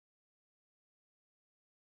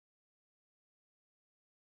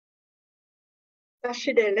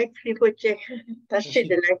Tashi de lek Rinpoche. Tashi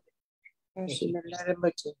de lek. Tashi de lek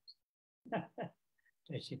Rinpoche.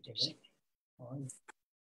 Tashi de lek.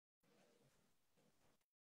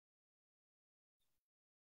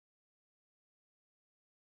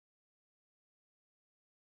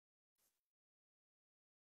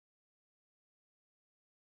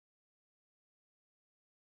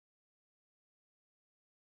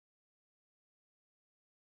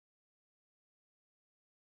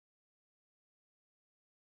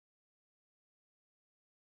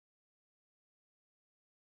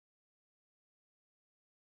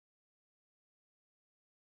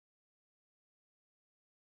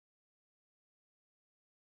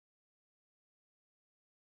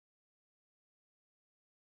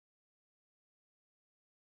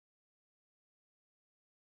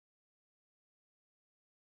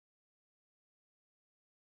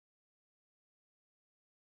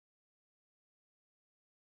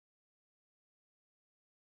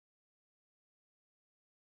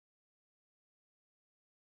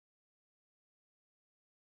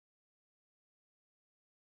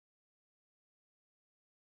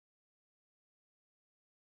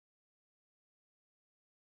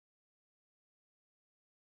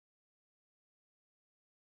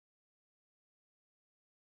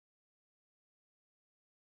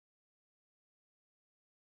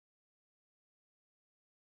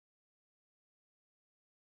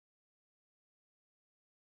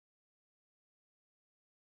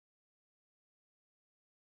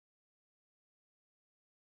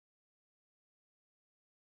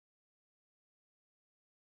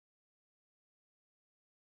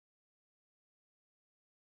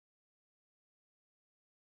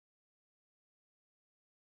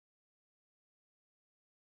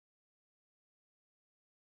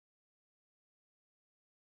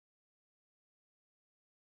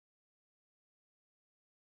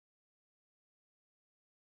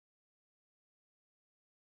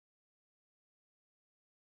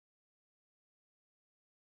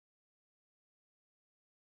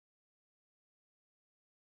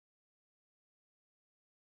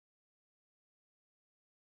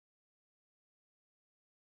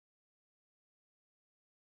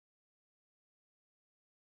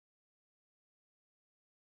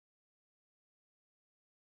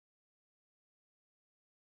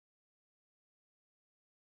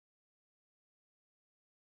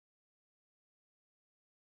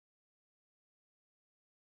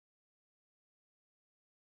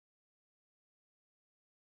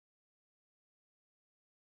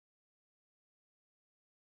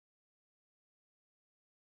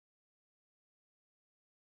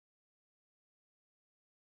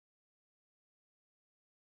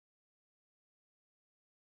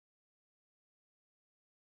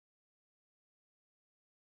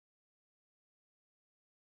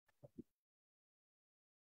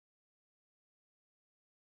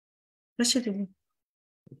 Tashi de lek.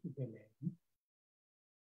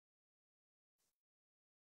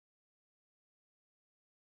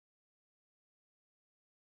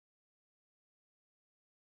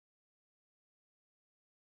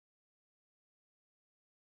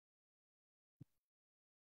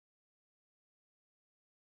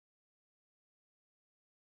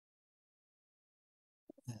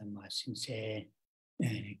 My sincere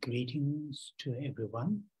greetings to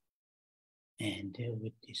everyone, and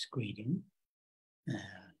with this greeting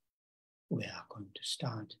we are going to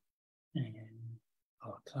start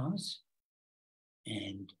our class,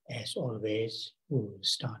 and as always we will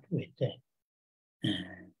start with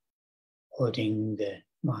holding the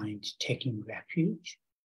mind, taking refuge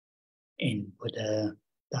in Buddha,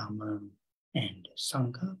 Dharma and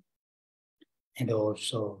Sangha, and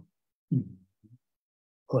also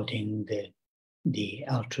holding the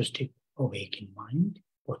altruistic awakened mind,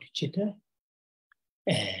 Bodhisattva,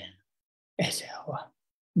 as our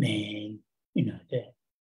main, the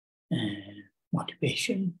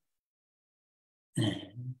motivation.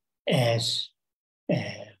 As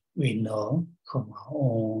we know from our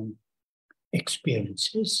own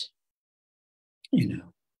experiences,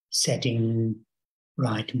 setting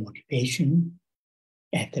right motivation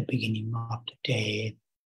at the beginning of the day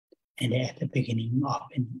and at the beginning of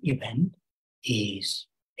an event is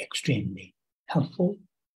extremely helpful.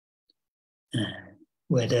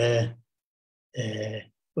 Whether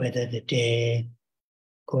the day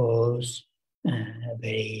goes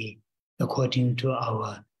very according to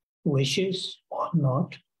our wishes or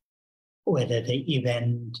not, whether the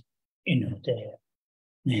event,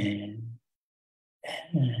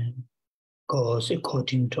 goes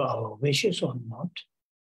according to our wishes or not,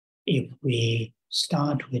 if we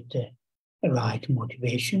start with the right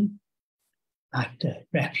motivation, like the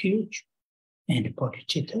refuge, and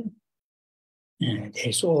bodhicitta.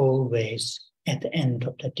 There's always at the end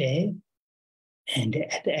of the day and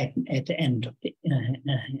at the end of the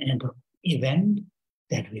end of event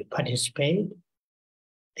that we participate,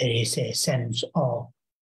 there is a sense of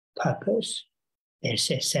purpose,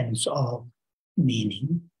 there's a sense of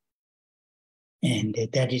meaning, and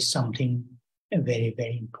that is something very,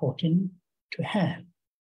 very important to have.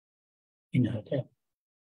 You know, that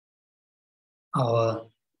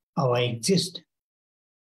our existence,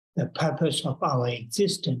 the purpose of our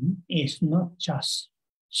existence is not just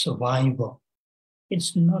survival.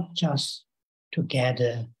 It's not just to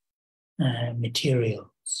gather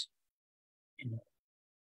materials. You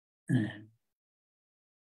know,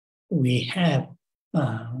 we have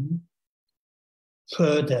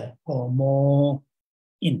further or more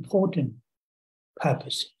important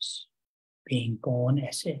purposes being born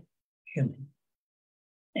as a human,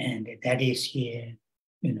 and that is here.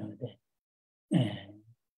 You know,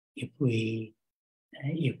 if we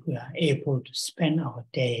are able to spend our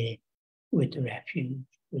day with refuge,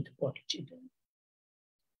 with bodhicitta,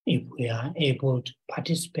 if we are able to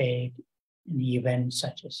participate in events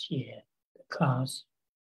such as here, the class,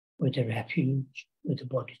 with the refuge, with the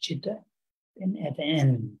bodhicitta, then at the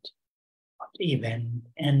end of the event,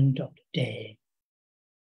 end of the day,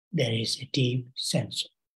 there is a deep sense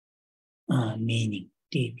of meaning,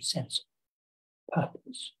 deep sense of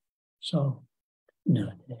purpose. So, you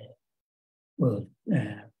know,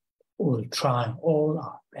 we'll try all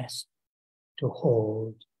our best to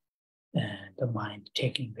hold the mind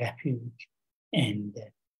taking refuge and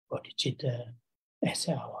bodhicitta as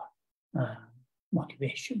our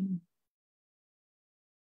motivation.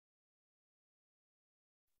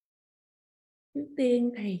 Trước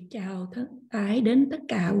tiên thầy chào thân ái đến tất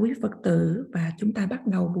cả quý Phật tử và chúng ta bắt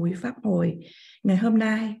đầu buổi pháp hội ngày hôm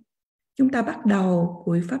nay. Chúng ta bắt đầu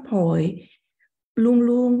buổi pháp hội luôn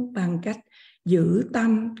luôn bằng cách giữ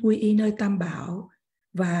tâm quy y nơi Tam Bảo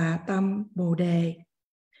và tâm Bồ Đề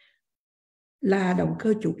là động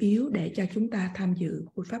cơ chủ yếu để cho chúng ta tham dự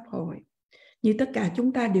buổi pháp hội. Như tất cả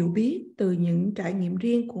chúng ta đều biết từ những trải nghiệm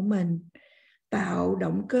riêng của mình, tạo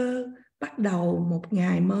động cơ bắt đầu một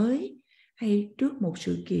ngày mới hay trước một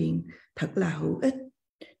sự kiện thật là hữu ích.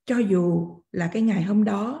 Cho dù là cái ngày hôm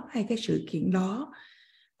đó hay cái sự kiện đó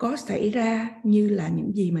có xảy ra như là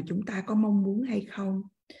những gì mà chúng ta có mong muốn hay không.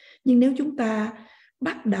 Nhưng nếu chúng ta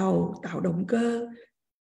bắt đầu tạo động cơ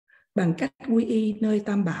bằng cách quy y nơi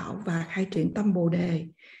Tam Bảo và khai triển tâm Bồ Đề,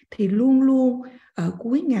 thì luôn luôn ở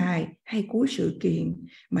cuối ngày hay cuối sự kiện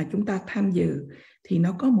mà chúng ta tham dự thì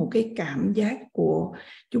nó có một cái cảm giác của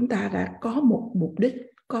chúng ta đã có một mục đích,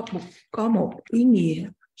 có một ý nghĩa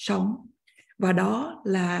sống. Và đó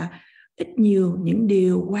là ít nhiều những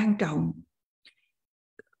điều quan trọng.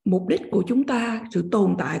 Mục đích của chúng ta, sự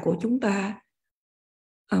tồn tại của chúng ta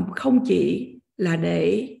không chỉ là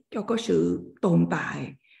để cho có sự tồn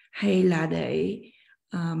tại hay là để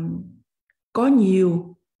có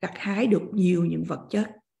nhiều, gặt hái được nhiều những vật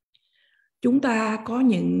chất. Chúng ta có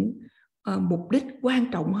những mục đích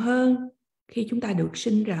quan trọng hơn khi chúng ta được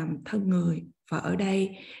sinh ra thân người. Và ở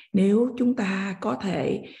đây, nếu chúng ta có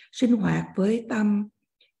thể sinh hoạt với tâm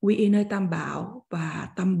quy y nơi Tam Bảo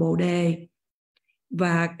và tâm Bồ Đề,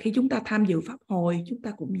 và khi chúng ta tham dự pháp hội, chúng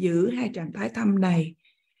ta cũng giữ hai trạng thái tâm này.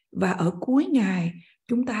 Và ở cuối ngày,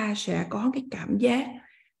 chúng ta sẽ có cái cảm giác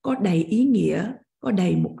có đầy ý nghĩa, có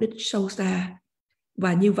đầy mục đích sâu xa.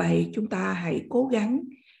 Và như vậy, chúng ta hãy cố gắng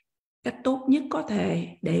cách tốt nhất có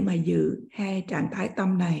thể để mà giữ hai trạng thái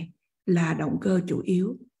tâm này là động cơ chủ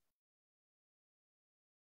yếu.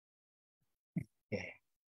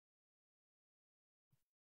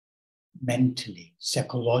 Mentally,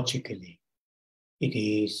 psychologically, it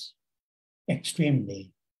is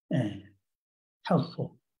extremely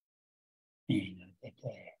helpful, you know,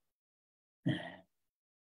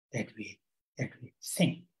 that we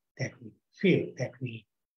think, that we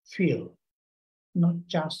feel not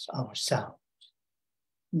just ourselves,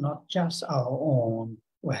 not just our own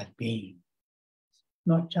well-being,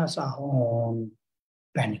 not just our own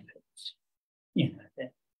benefits. You know,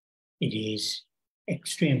 that it is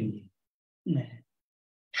extremely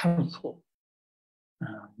helpful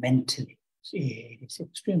mentally. It is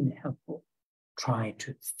extremely helpful. Try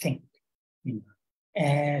to think, you know,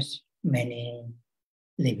 as many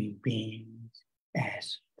living beings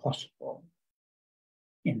as possible.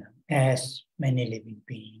 You know, as many living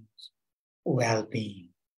beings, well-being.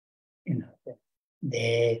 You know,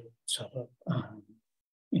 they sort of,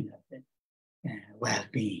 you know,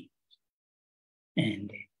 well-being,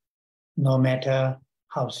 and no matter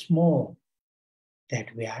how small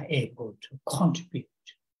that we are able to contribute,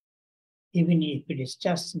 even if it is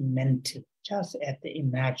just mentally, just at the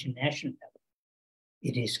imagination level.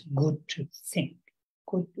 It is good to think,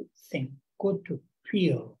 good to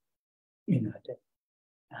feel,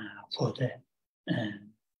 for the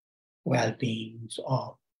well-beings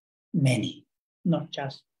of many, not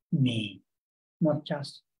just me, not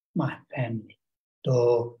just my family,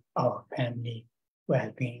 though our family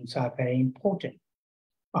well-beings are very important.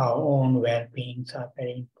 Our own well-beings are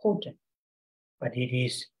very important, but it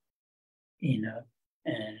is,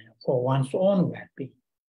 for one's own well-being,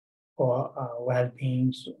 for our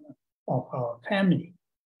well-beings of our family,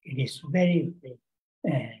 it is very,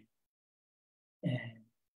 very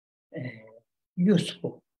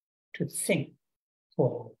useful to think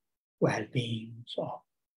for well-beings of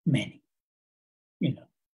many,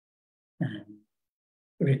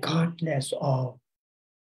 regardless of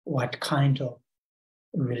what kind of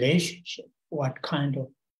relationship, what kind of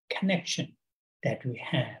connection that we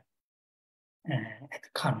have at the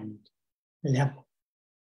current level,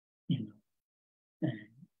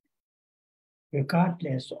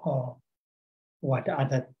 regardless of what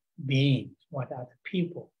other beings, what other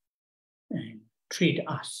people treat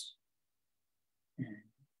us,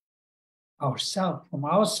 ourselves from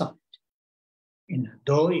our side,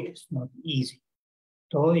 though it is not easy,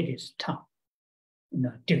 though it is tough,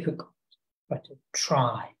 difficult, but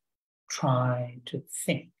try to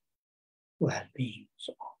think well-beings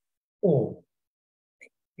of all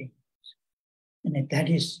things. And that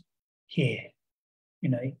is here,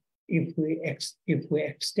 if we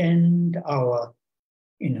extend our,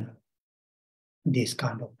 this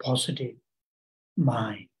kind of positive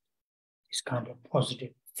mind, this kind of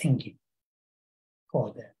positive thinking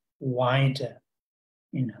for the wider,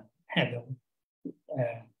 having,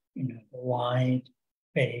 the wide,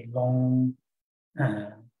 very long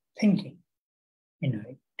thinking,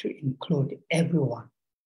 to include everyone.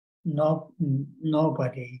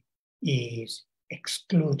 Nobody is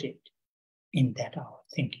excluded in that our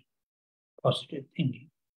thinking, positive thinking.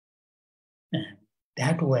 And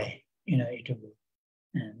that way, it will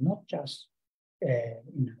not just,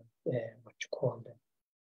 what you call them.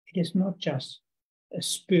 It is not just a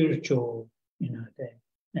spiritual, what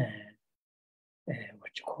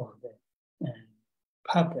you call the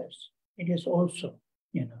purpose. It is also,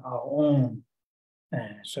 our own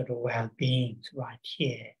sort of well-being right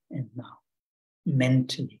here and now,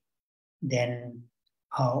 mentally. Then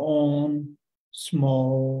our own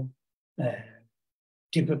small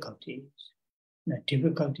difficulties,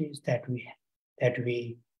 difficulties that we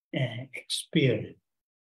experience,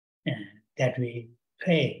 that we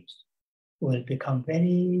face, will become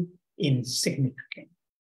very insignificant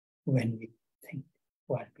when we think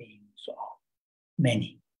well-beings of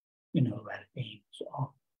many, well-beings of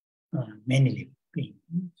many living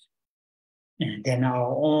beings. And then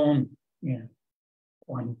our own,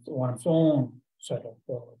 one's own sort of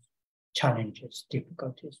those challenges,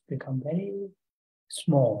 difficulties become very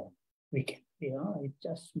small. We can feel, it's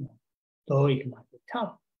just small. Though it might be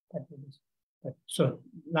tough, but it is. But so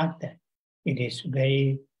like that, it is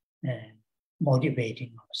very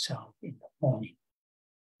motivating ourselves in the morning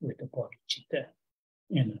with the bodhicitta,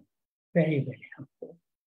 very, very helpful.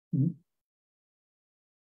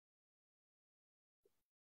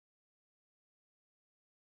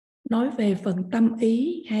 Nói về phần tâm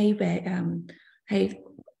ý hay về hay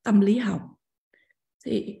tâm lý học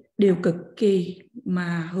thì điều cực kỳ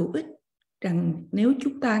mà hữu ích rằng nếu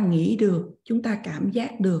chúng ta nghĩ được, chúng ta cảm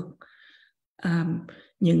giác được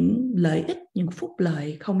những lợi ích, những phúc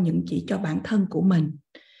lợi không những chỉ cho bản thân của mình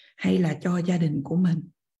hay là cho gia đình của mình.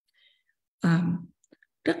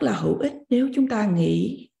 Rất là hữu ích nếu chúng ta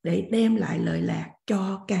nghĩ để đem lại lợi lạc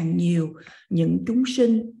cho càng nhiều những chúng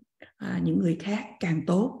sinh, những người khác càng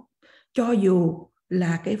tốt. Cho dù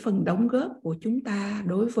là cái phần đóng góp của chúng ta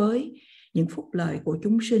đối với những phúc lợi của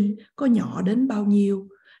chúng sinh có nhỏ đến bao nhiêu,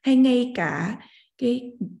 hay ngay cả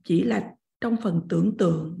cái chỉ là trong phần tưởng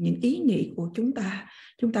tượng, những ý nghĩ của chúng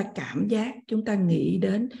ta cảm giác, chúng ta nghĩ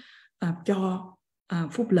đến cho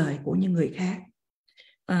phúc lợi của những người khác.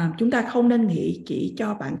 Chúng ta không nên nghĩ chỉ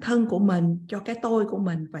cho bản thân của mình, cho cái tôi của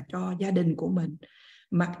mình và cho gia đình của mình.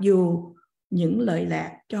 Mặc dù những lợi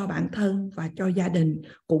lạc cho bản thân và cho gia đình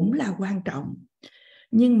cũng là quan trọng,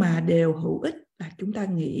 nhưng mà đều hữu ích là chúng ta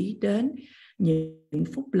nghĩ đến những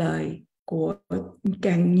phúc lợi của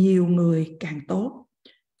càng nhiều người càng tốt.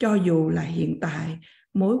 Cho dù là hiện tại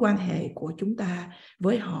mối quan hệ của chúng ta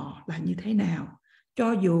với họ là như thế nào,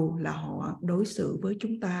 cho dù là họ đối xử với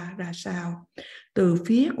chúng ta ra sao, từ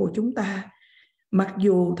phía của chúng ta, mặc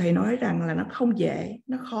dù thầy nói rằng là nó không dễ,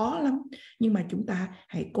 nó khó lắm, nhưng mà chúng ta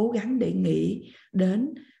hãy cố gắng để nghĩ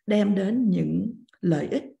đến, đem đến những lợi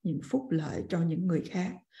ích, những phúc lợi cho những người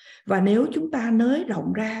khác. Và nếu chúng ta nới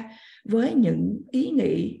rộng ra với những ý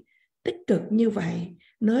nghĩ tích cực như vậy,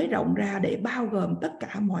 nới rộng ra để bao gồm tất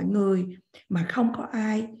cả mọi người mà không có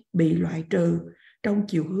ai bị loại trừ trong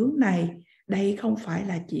chiều hướng này, đây không phải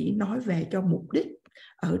là chỉ nói về cho mục đích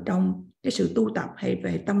ở trong cái sự tu tập hay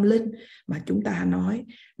về tâm linh, mà chúng ta nói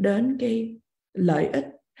đến cái lợi ích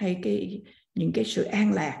hay những cái sự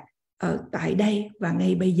an lạc ở tại đây và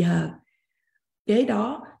ngay bây giờ. Kế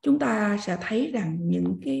đó chúng ta sẽ thấy rằng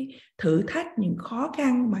những cái thử thách, những khó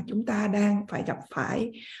khăn mà chúng ta đang phải gặp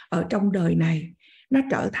phải ở trong đời này, nó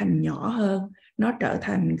trở thành nhỏ hơn, nó trở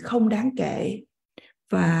thành không đáng kể.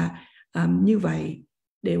 Và như vậy,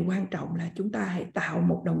 điều quan trọng là chúng ta hãy tạo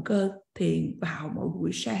một động cơ thiền vào mỗi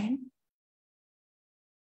buổi sáng.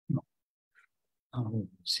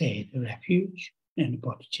 Say the refuge and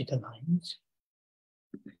Bodhisattva lines.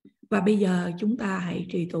 Và bây giờ chúng ta hãy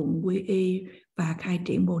trì tụng quy y và khai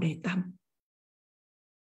triển Bồ Đề tâm.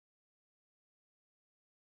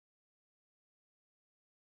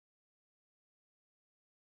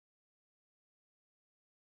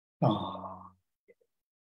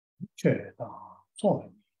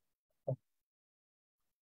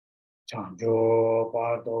 Chanjo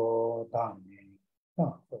Bado Dami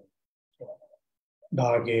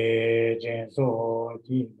Dage Jenso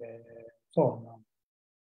Jive Sonam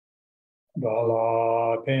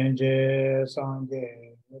Dala Penje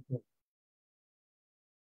Sanje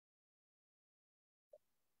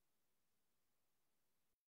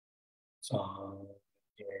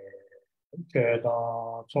Sanje Cheda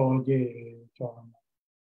Choji Chon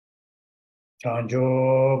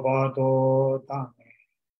Chanjo Bado Dami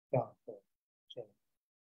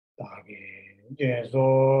Dage Jenso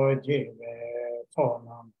Jive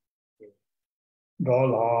Sonam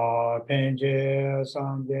Dala Penje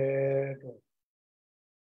Sanje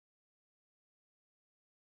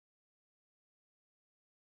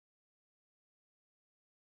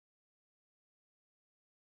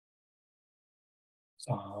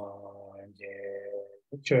Sanje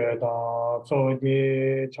Cheda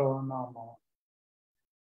Choji Chonama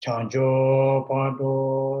Chanjo Pado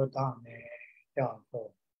Dame Yato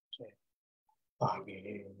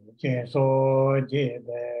Dage Jenso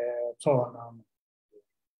Jive Sonam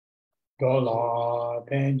Dola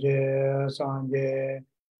Penje Sanje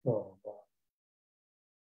Doba.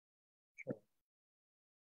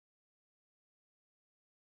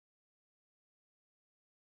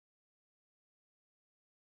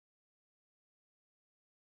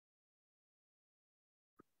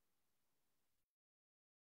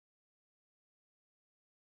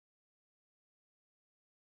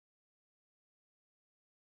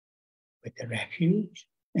 With the refuge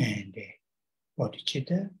and the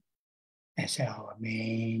bodhicitta as our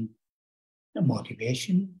main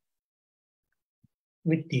motivation,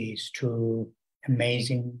 with these two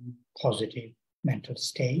amazing positive mental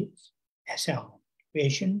states as our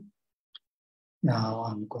motivation, now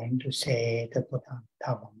I'm going to say the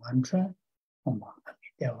Bodhisattva mantra from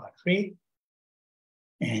Amitabha Tree.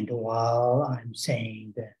 And while I'm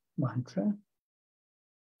saying the mantra,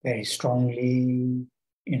 very strongly,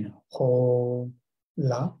 hold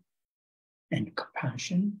love and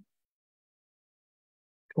compassion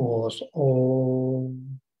towards all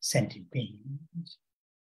sentient beings.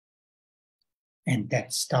 And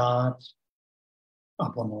that starts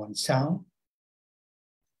upon oneself,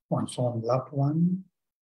 one's own loved one,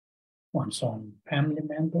 one's own family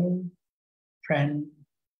member, friend,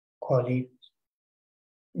 colleagues,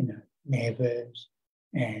 neighbors,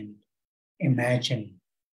 and imagine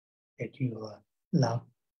that your love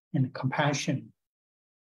and compassion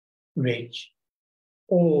reach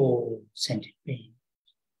all sentient beings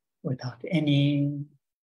without any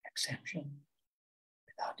exception,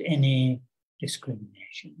 without any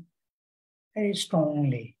discrimination. Very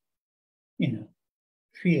strongly,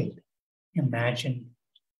 feel, imagine,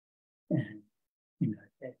 and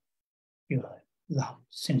that your love,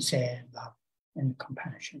 sincere love and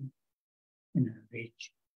compassion,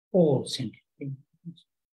 reach all sentient beings.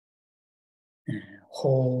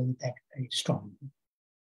 Hold that very strongly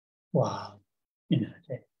while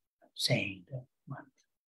saying the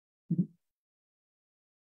mantra.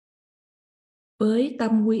 Với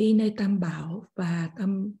tâm quy y nơi Tam Bảo và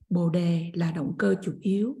tâm Bồ Đề là động cơ chủ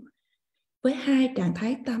yếu, với hai trạng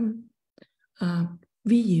thái tâm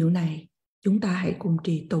vi diệu này, chúng ta hãy cùng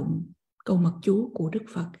trì tụng câu mật chú của Đức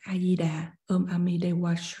Phật A Di Đà Om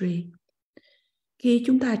Amidewa Shri. Khi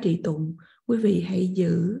chúng ta trì tụng, quý vị hãy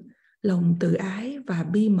giữ lòng từ ái và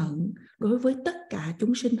bi mẫn đối với tất cả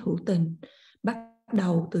chúng sinh hữu tình, bắt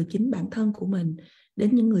đầu từ chính bản thân của mình,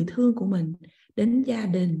 đến những người thương của mình, đến gia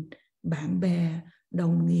đình, bạn bè,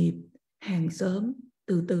 đồng nghiệp, hàng xóm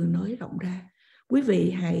từ từ nới rộng ra. Quý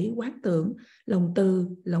vị hãy quán tưởng lòng từ,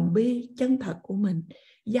 lòng bi chân thật của mình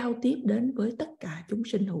giao tiếp đến với tất cả chúng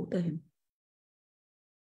sinh hữu tình.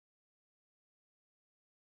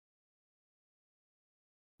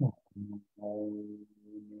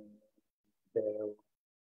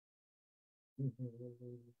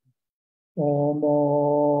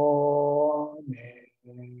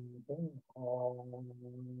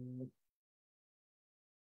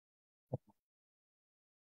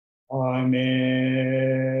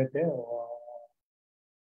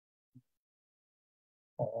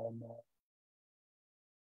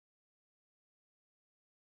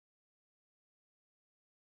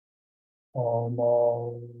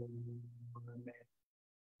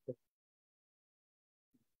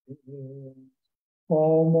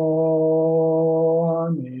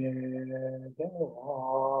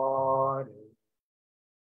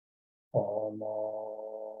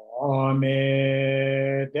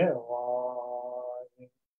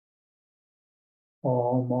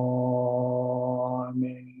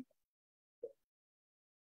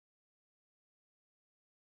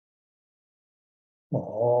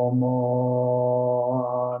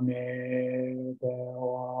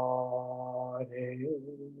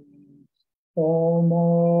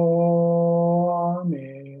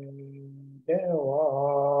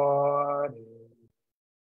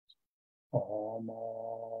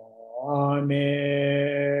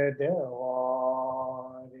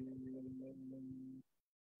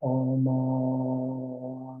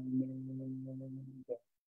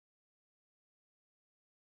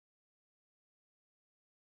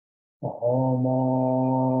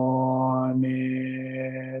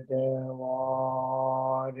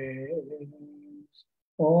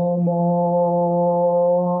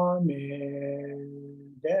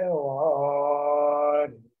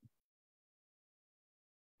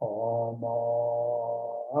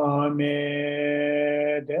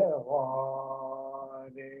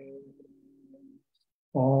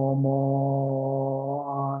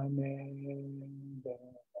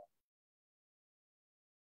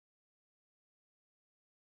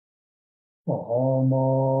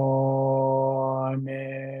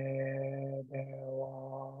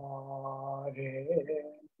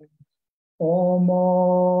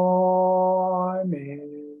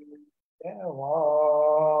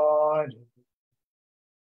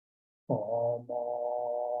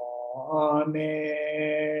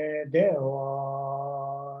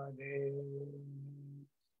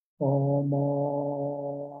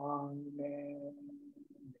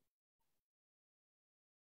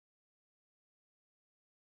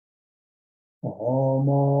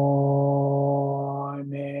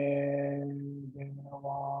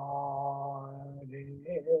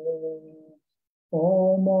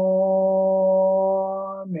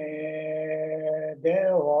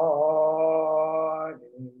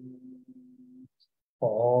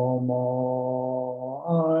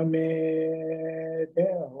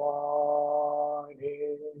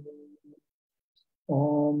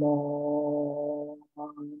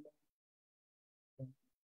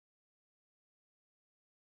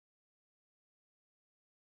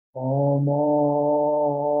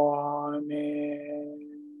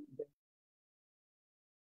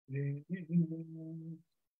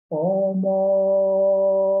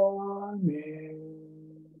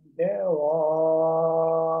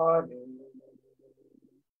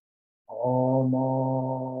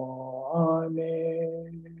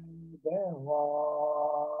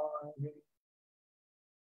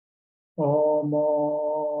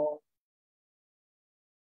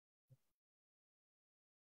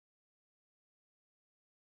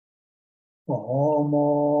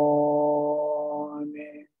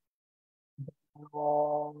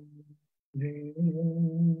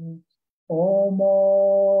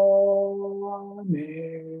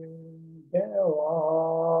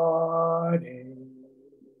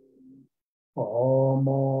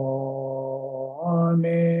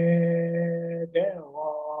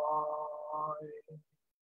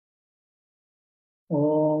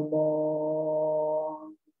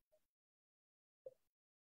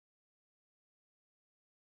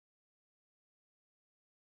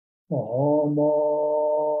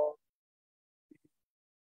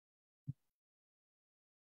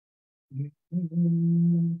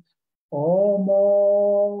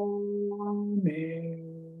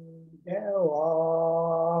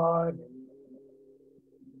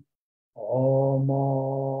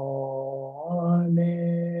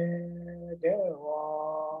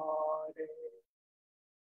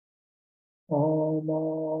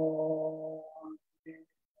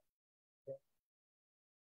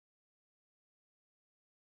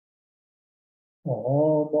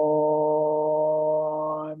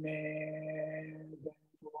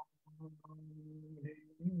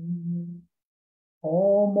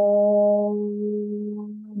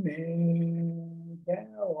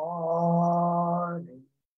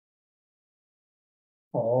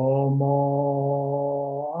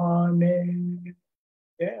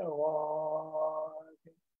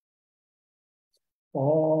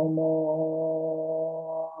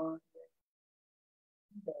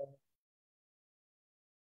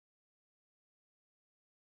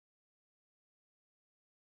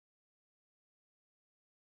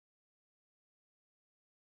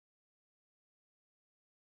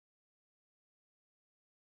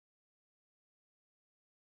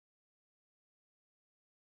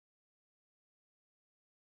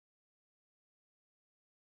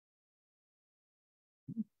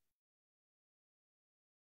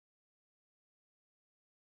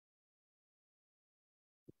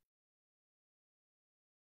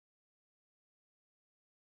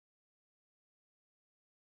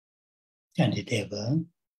 Shantideva,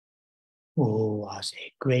 who was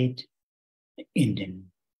a great Indian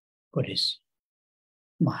Buddhist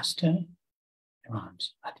master around,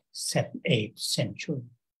 I think, 7th, 8th century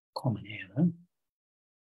Common Era.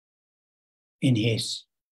 In his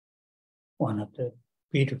one of the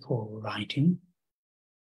beautiful writing,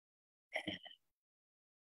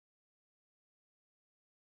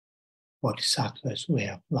 Bodhisattva's Way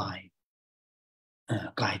of Life,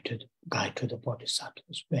 Guide to the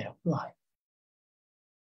Bodhisattva's Way of Life.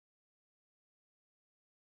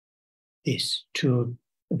 These two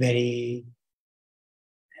very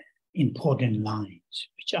important lines,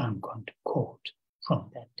 which I'm going to quote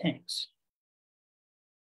from that text.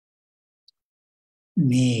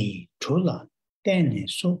 Mi tula tene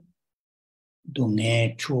so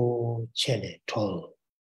dunge chu chele tol.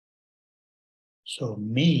 So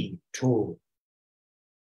me too,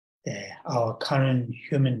 our current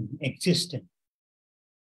human existence,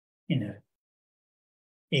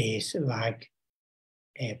 is like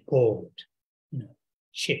a boat,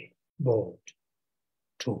 ship, boat,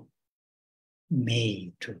 to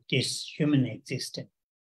me, to this human existence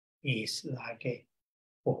is like a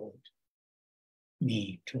boat,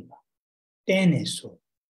 me too. Then so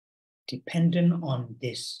dependent on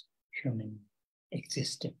this human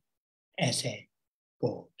existence as a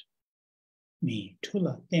boat. Me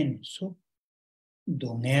tula then so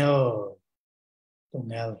dongel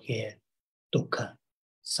here, dukkha,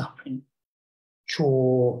 suffering.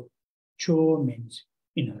 Cho means,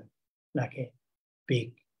 like a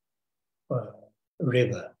big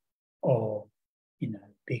river or,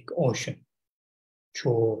 big ocean.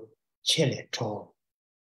 Cho chele to,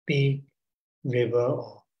 big river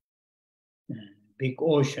or big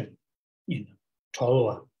ocean,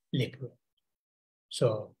 tolwa, liquid.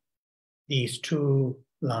 So these two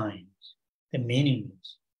lines, the meaning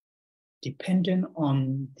is dependent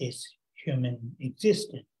on this human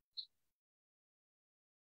existence.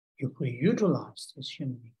 If we utilize this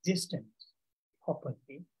human existence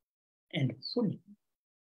properly and fully,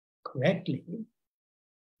 correctly,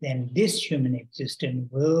 then this human existence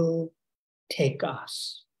will take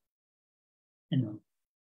us,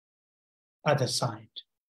 other side,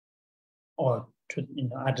 or to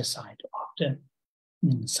other side of the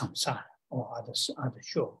samsara, or other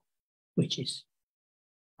shore, which is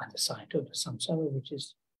other side of the samsara, which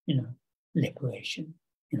is, liberation,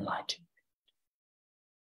 enlightenment.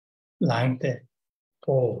 Like the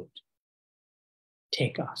boat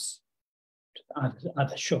take us to the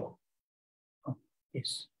other shore, from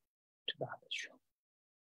this to the other shore.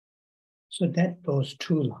 So that those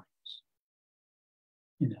two lines,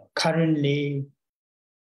 currently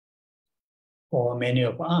for many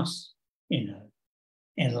of us,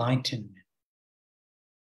 enlightenment,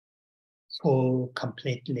 full,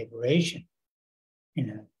 complete liberation,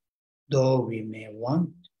 though we may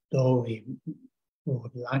want, though we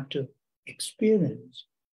would like to experience,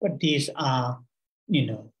 but these are,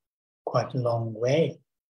 quite a long way,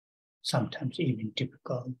 sometimes even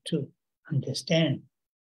difficult to understand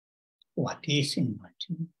what is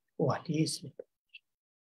enlightenment, what is liberation.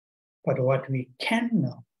 But what we can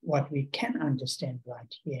know, what we can understand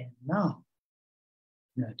right here and now,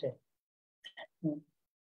 what you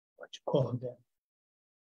call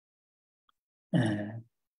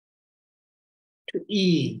to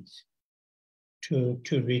ease, to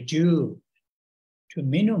reduce, to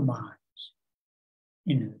minimize,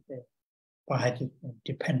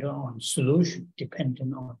 dependent on solution,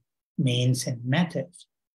 dependent on means and methods,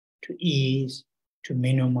 to ease, to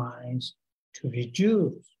minimize, to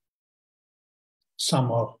reduce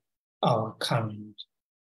some of our current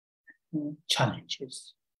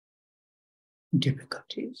challenges.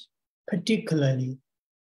 difficulties, particularly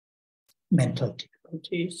mental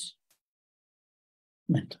difficulties,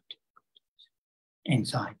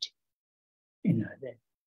 anxiety, what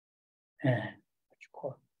you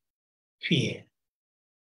call fear,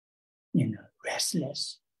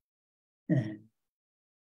 restless, and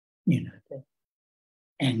the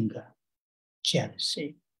anger,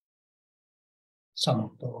 jealousy, some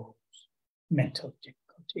of those mental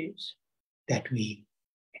difficulties that we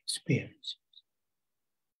experience.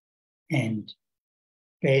 And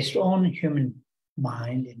based on human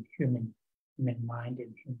mind and human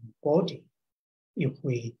body, if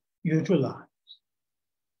we utilize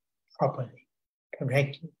properly,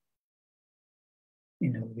 correctly,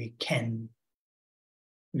 we can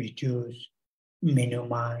reduce,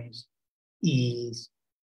 minimize, ease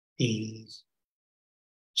these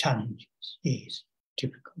challenges, these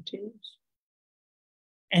difficulties.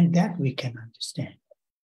 And that we can understand.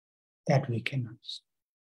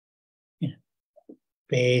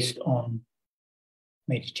 Based on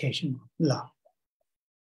meditation of love,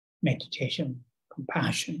 meditation of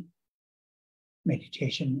compassion,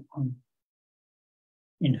 meditation on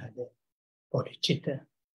the bodhicitta,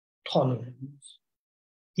 tolerance.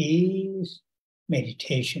 These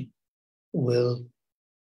meditation will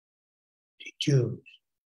reduce,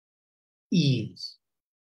 ease,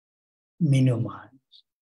 minimize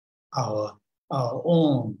our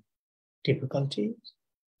own difficulties,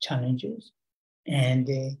 challenges, and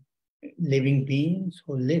the living beings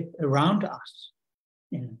who live around us.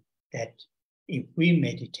 That if we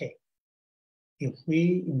meditate, if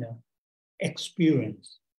we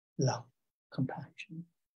experience love, compassion,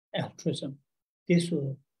 altruism, this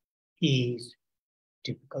will ease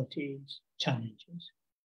difficulties, challenges,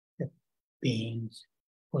 the beings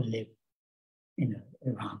who live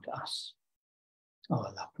around us,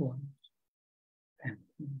 our loved ones, family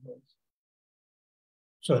members.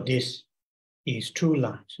 So this is two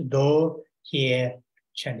lines. Though here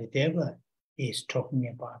Shantideva is talking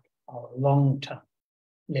about our long-term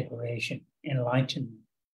liberation, enlightenment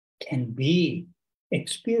can be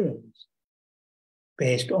experienced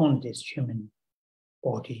based on this human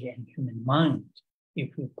body and human mind.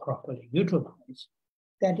 If we properly utilize,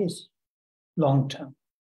 that is long-term.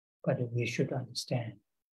 But we should understand,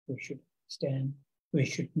 we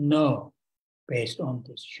should know based on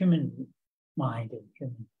this human mind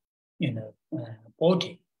and human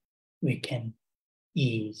body, we can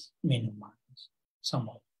ease, minimize some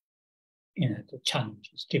of the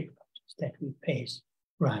challenges, difficulties that we face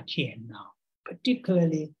right here and now,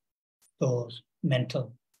 particularly those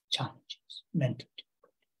mental challenges, mental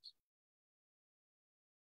difficulties.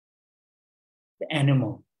 The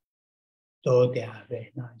animal, though they are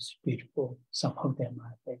very nice, beautiful, some of them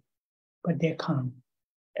are very, but they can't,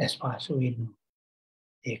 as far as we know,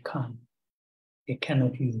 they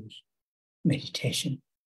cannot use meditation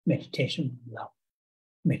of love,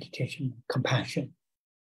 meditation of compassion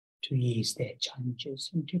to ease their challenges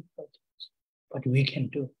and difficulties. But we can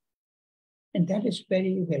do. And that is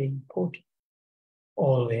very, very important.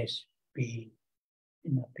 Always be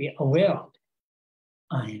aware of it.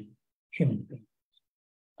 I am human being.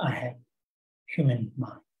 I have human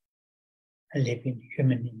mind. I live in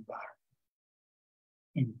human environment.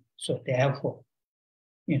 And so therefore,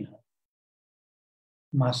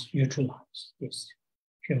 must utilize this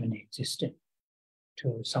human existence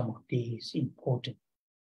to some of these important,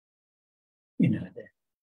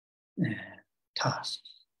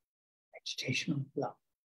 tasks, meditation of love,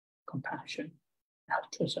 compassion,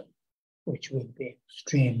 altruism, which will be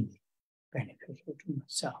extremely beneficial to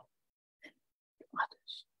myself and to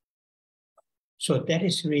others. So that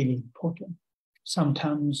is really important.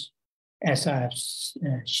 Sometimes, as I've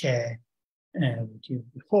shared with you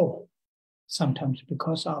before, sometimes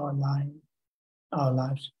because our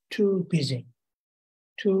lives too busy,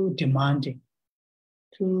 too demanding,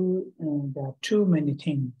 there are too many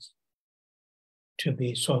things to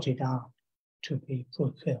be sorted out, to be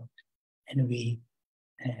fulfilled, and we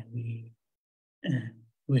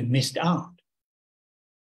missed out.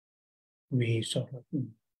 We sort of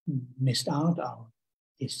missed out how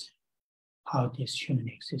this human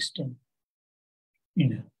existence,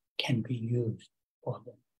 can be used for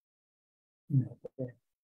the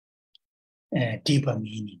deeper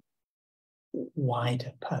meaning,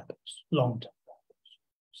 wider purpose, long-term purpose.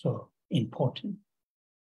 So important.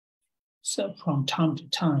 So from time to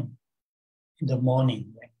time, in the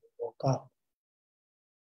morning when we woke up,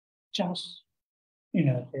 just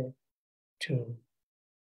to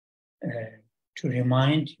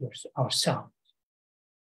remind ourselves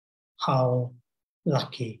how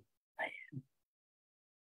lucky I am.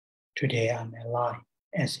 Today I'm alive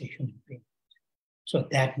as a human being. So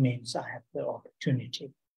that means I have the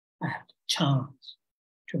opportunity, I have the chance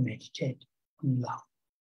to meditate on love,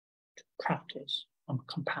 to practice on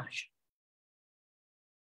compassion.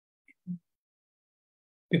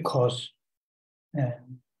 Because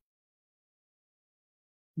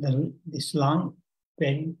this life,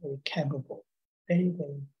 very, very capable, very,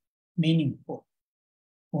 very meaningful,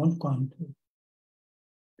 won't going to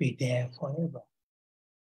be there forever.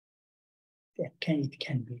 It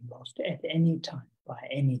can be lost at any time by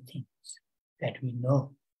anything that we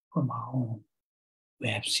know from our own, we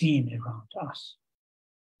have seen around us.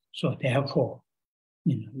 So therefore,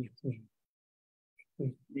 if we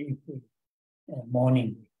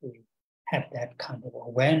morning, if we have that kind of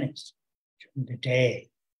awareness during the day,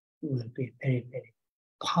 it will be very, very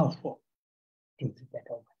powerful due to that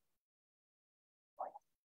awareness.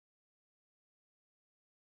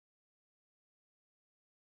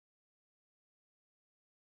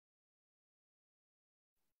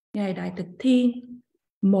 Ngài Đại Tịch Thiên,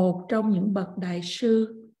 một trong những bậc đại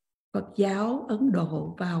sư Phật giáo Ấn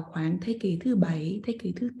Độ vào khoảng thế kỷ thứ 7, thế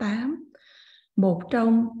kỷ thứ 8, một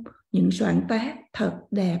trong những soạn tác thật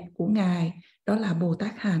đẹp của Ngài đó là Bồ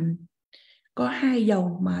Tát Hạnh. Có 2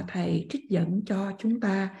 dòng mà Thầy trích dẫn cho chúng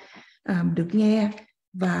ta được nghe,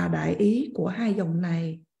 và đại ý của 2 dòng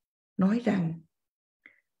này nói rằng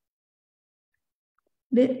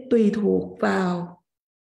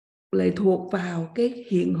lệ thuộc vào cái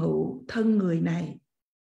hiện hữu thân người này,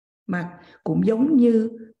 mà cũng giống như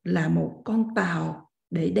là một con tàu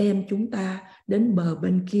để đem chúng ta đến bờ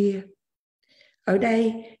bên kia. Ở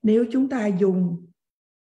đây, nếu chúng ta dùng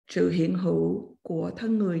sự hiện hữu của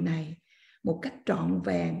thân người này một cách trọn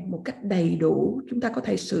vẹn, một cách đầy đủ, chúng ta có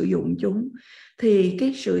thể sử dụng chúng, thì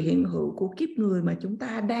cái sự hiện hữu của kiếp người mà chúng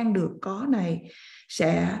ta đang được có này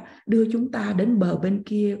sẽ đưa chúng ta đến bờ bên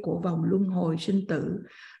kia của vòng luân hồi sinh tử.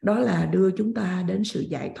 Đó là đưa chúng ta đến sự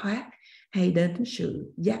giải thoát hay đến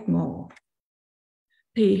sự giác ngộ.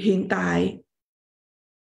 Thì hiện tại,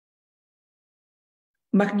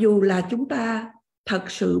 mặc dù là chúng ta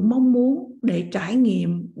thật sự mong muốn để trải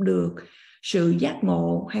nghiệm được sự giác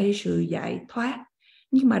ngộ hay sự giải thoát,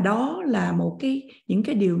 nhưng mà đó là những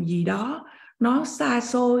cái điều gì đó nó xa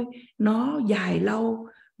xôi, nó dài lâu,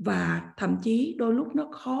 và thậm chí đôi lúc nó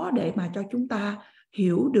khó để mà cho chúng ta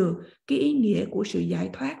hiểu được cái ý nghĩa của sự giải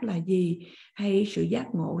thoát là gì hay sự giác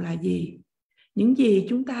ngộ là gì. Những gì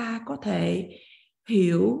chúng ta có thể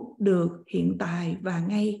hiểu được hiện tại và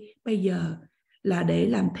ngay bây giờ là để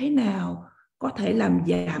làm thế nào có thể làm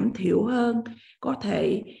giảm thiểu hơn, có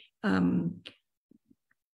thể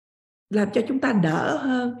làm cho chúng ta đỡ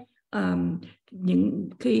hơn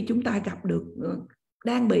khi chúng ta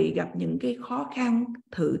đang gặp những cái khó khăn,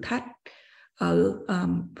 thử thách ở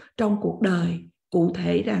trong cuộc đời. Cụ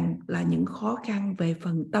thể rằng là những khó khăn về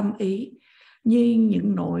phần tâm ý, như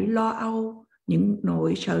những nỗi lo âu, những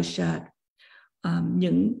nỗi sợ sệt,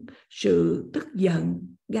 những sự tức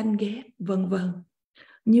giận, ganh ghét, vân vân.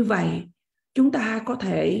 Như vậy, chúng ta có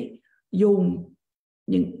thể dùng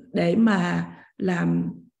để mà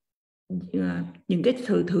làm những cái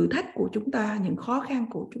sự thử thách của chúng ta, những khó khăn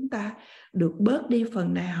của chúng ta được bớt đi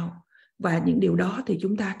phần nào. Và những điều đó thì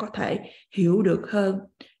chúng ta có thể hiểu được hơn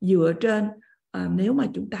dựa trên nếu mà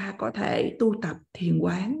chúng ta có thể tu tập thiền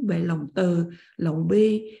quán về lòng từ, lòng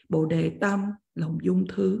bi, bồ đề tâm, lòng dung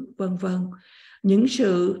thứ, vân vân. Những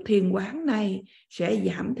sự thiền quán này sẽ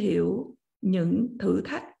giảm thiểu những thử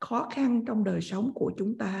thách khó khăn trong đời sống của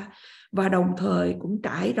chúng ta, và đồng thời cũng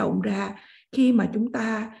trải rộng ra khi mà chúng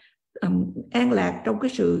ta an lạc trong cái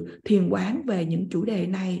sự thiền quán về những chủ đề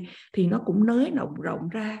này, thì nó cũng nới rộng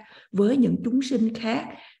ra với những chúng sinh khác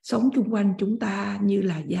sống chung quanh chúng ta, như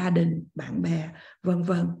là gia đình, bạn bè, vân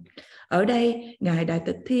vân. Ở đây Ngài Đại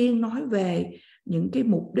Tịch Thiên nói về những cái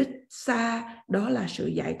mục đích xa, đó là sự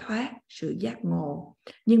giải thoát, sự giác ngộ.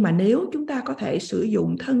 Nhưng mà nếu chúng ta có thể sử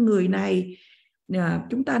dụng thân người này,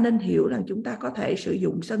 chúng ta nên hiểu rằng chúng ta có thể sử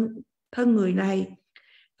dụng thân người này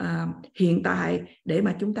hiện tại để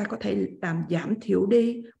mà chúng ta có thể làm giảm thiểu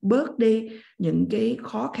đi, bớt đi những cái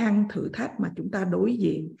khó khăn, thử thách mà chúng ta đối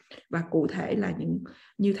diện. Và cụ thể là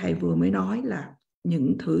như Thầy vừa mới nói, là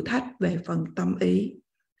những thử thách về phần tâm ý.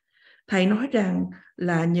 Thầy nói rằng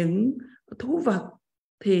là những thú vật,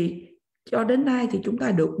 thì cho đến nay thì chúng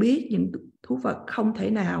ta được biết những thú vật không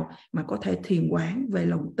thể nào mà có thể thiền quán về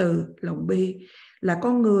lòng từ, lòng bi. Là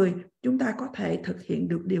con người, chúng ta có thể thực hiện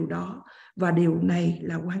được điều đó, và điều này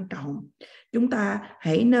là quan trọng. Chúng ta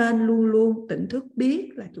hãy nên luôn luôn tỉnh thức biết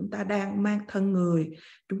là chúng ta đang mang thân người,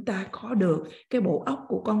 chúng ta có được cái bộ óc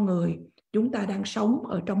của con người, chúng ta đang sống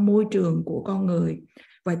ở trong môi trường của con người,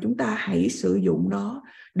 và chúng ta hãy sử dụng nó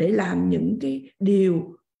để làm những cái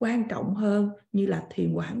điều quan trọng hơn như là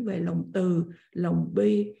thiền quán về lòng từ, lòng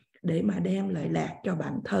bi để mà đem lợi lạc cho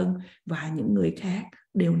bản thân và những người khác.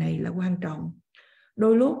 Điều này là quan trọng.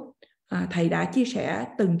 Đôi lúc thầy đã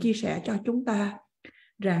từng chia sẻ cho chúng ta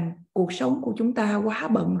rằng cuộc sống của chúng ta quá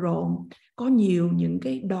bận rộn, có nhiều những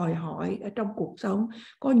cái đòi hỏi ở trong cuộc sống,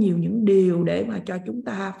 có nhiều những điều để mà cho chúng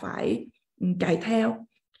ta phải chạy theo,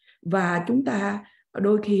 và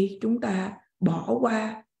đôi khi chúng ta bỏ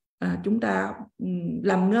qua, chúng ta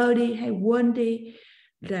làm ngơ đi hay quên đi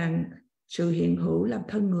rằng sự hiện hữu làm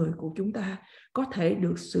thân người của chúng ta có thể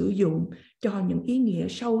được sử dụng cho những ý nghĩa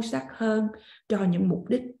sâu sắc hơn, cho những mục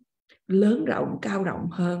đích lớn rộng, cao rộng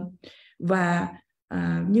hơn. Và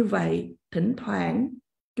như vậy, thỉnh thoảng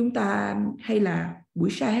chúng ta, hay là buổi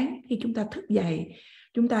sáng khi chúng ta thức dậy,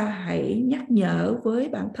 chúng ta hãy nhắc nhở với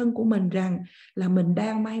bản thân của mình rằng là mình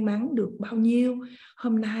đang may mắn được bao nhiêu.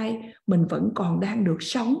 Hôm nay mình vẫn còn đang được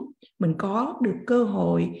sống, mình có được cơ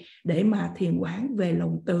hội để mà thiền quán về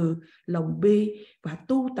lòng từ, lòng bi và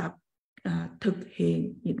tu tập thực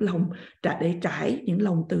hiện để trải những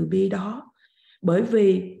lòng từ bi đó. Bởi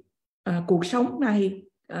vì cuộc sống này,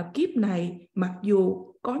 kiếp này mặc dù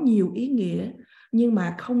có nhiều ý nghĩa nhưng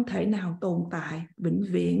mà không thể nào tồn tại vĩnh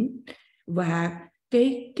viễn, và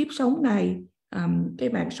cái kiếp sống này, cái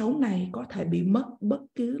mạng sống này có thể bị mất bất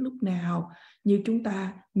cứ lúc nào, như chúng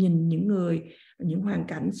ta nhìn những hoàn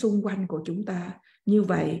cảnh xung quanh của chúng ta. Như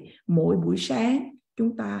vậy mỗi buổi sáng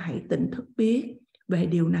chúng ta hãy tỉnh thức biết về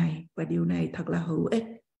điều này, và điều này thật là hữu ích.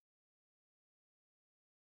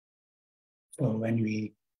 So when we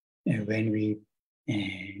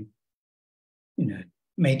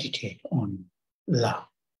meditate on love,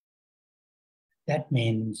 that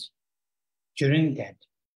means during that,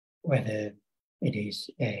 whether it is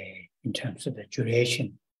in terms of the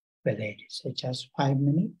duration, whether it is just 5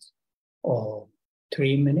 minutes or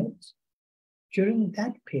 3 minutes, during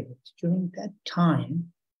that period, during that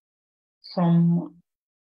time, from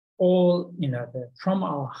our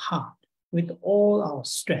heart, with all our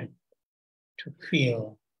strength, to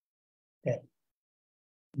feel that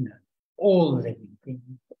all living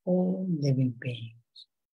beings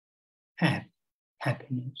have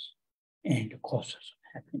happiness and causes of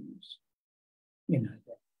happiness.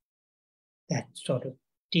 That sort of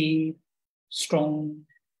deep, strong,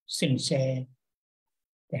 sincere,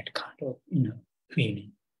 that kind of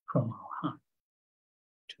feeling from our heart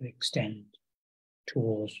to extend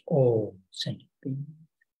towards all sentient beings.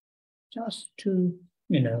 Just to,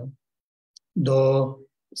 though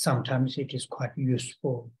sometimes it is quite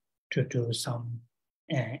useful to do some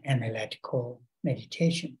analytical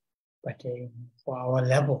meditation, but for our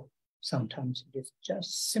level, sometimes it is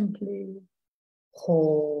just simply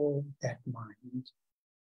hold that mind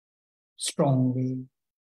strongly,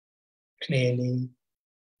 clearly,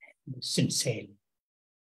 and sincerely.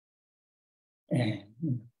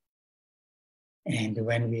 And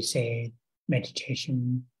when we say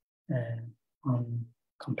meditation on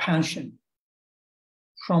compassion,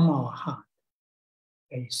 from our heart,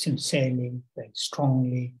 very sincerely, very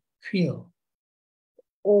strongly feel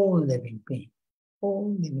all living beings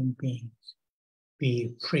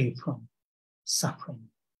be free from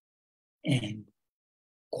suffering and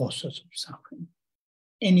causes of suffering,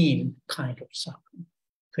 any kind of suffering,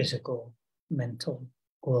 physical, mental,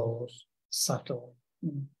 gross, subtle,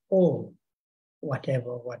 all, what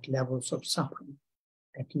levels of suffering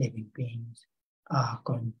that living beings are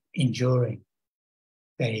enduring,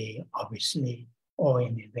 very obviously or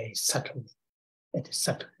in a very subtle, at a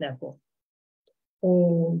subtle level.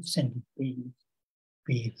 All sentient beings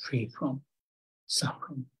be free from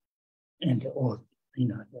suffering and all,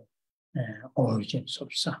 the origins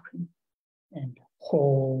of suffering, and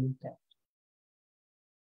hold that.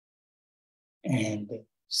 And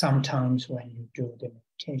sometimes when you do the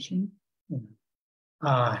meditation,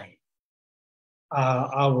 I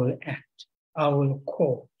will act, I will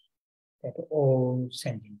cause that all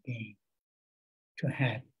sentient beings to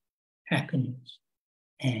have happiness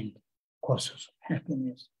and causes of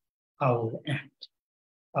happiness. I will act,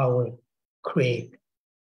 I will create,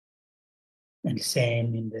 and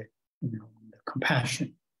same in the the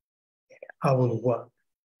compassion. I will work,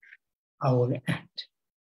 I will act,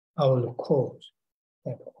 I will cause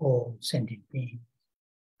that all sentient beings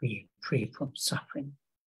be free from suffering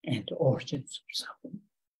and the origins of suffering.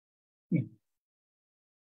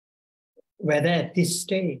 Whether at this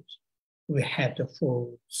stage we have the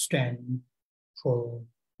full strength, full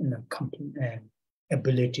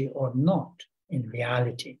ability or not in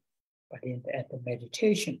reality, but at the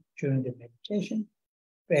meditation, during the meditation,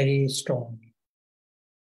 very strongly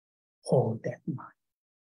hold that mind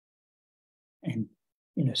and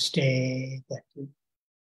stay that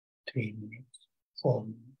 3 minutes, 4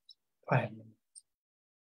 minutes, 5 minutes.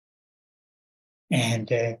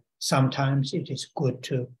 And sometimes it is good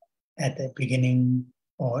to, at the beginning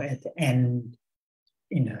or at the end,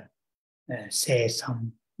 say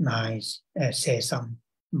some nice, say some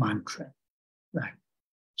mantra, like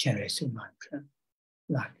generation mantra,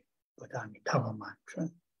 like Bodhisattva mantra,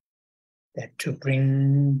 that to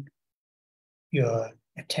bring your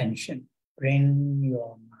attention, bring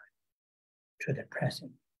your mind to the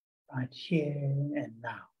present, right here and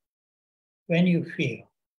now. When you feel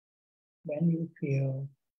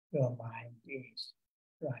your mind is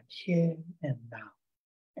right here and now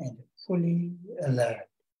and fully alert,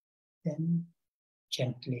 then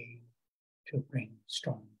gently to bring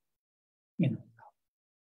strong, love,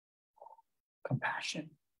 compassion,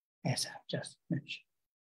 as I've just mentioned.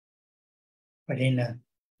 But in a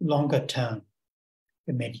longer term,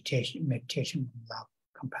 the meditation of love,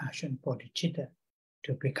 compassion, bodhicitta,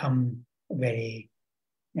 to become very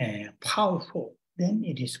powerful, then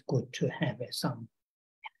it is good to have some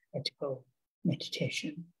ethical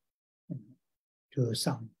meditation, do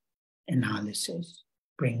some analysis,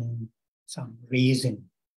 bring some reasons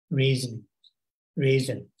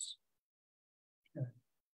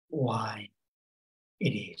why it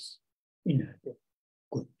is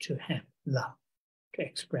good to have love, to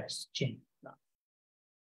express genuine love,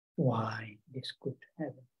 why it is good to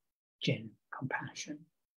have genuine compassion,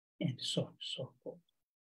 and so on and so forth.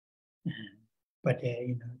 But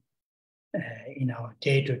in our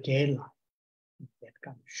day-to-day life, that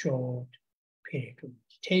kind of short period of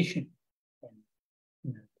meditation,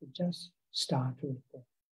 and to just start with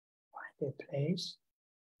find a place,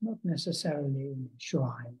 not necessarily in a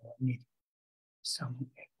shrine or need some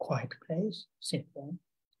quiet place, sit there,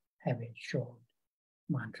 have a short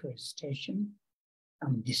mantra recitation.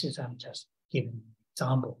 I'm just giving an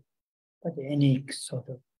example, but any sort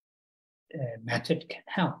of method can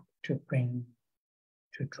help to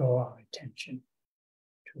draw our attention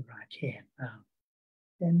to right here and now,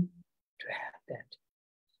 then to have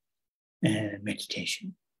that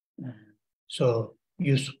meditation. So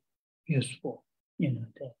useful,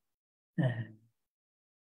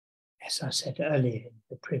 as I said earlier in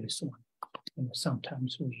the previous one,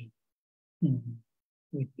 sometimes when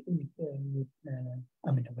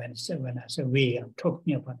I say we, I'm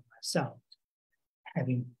talking about myself,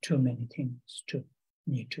 having too many things to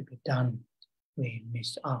need to be done, we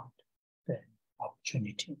miss out the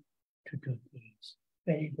opportunity to do these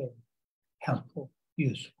very, very helpful,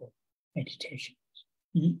 useful meditations.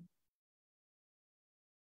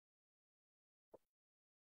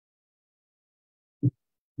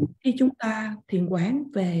 Khi chúng ta thiền quán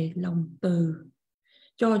về lòng từ,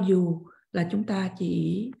 cho dù là chúng ta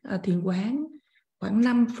chỉ thiền quán khoảng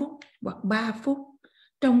 5 phút hoặc 3 phút,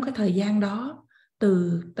 trong cái thời gian đó,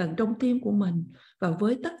 từ tận trong tim của mình và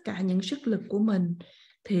với tất cả những sức lực của mình,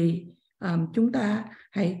 thì chúng ta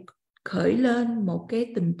hãy khởi lên một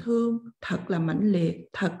cái tình thương thật là mãnh liệt,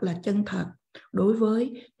 thật là chân thật đối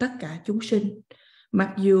với tất cả chúng sinh.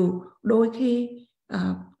 Mặc dù đôi khi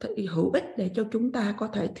hữu ích để cho chúng ta có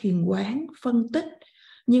thể thiền quán, phân tích,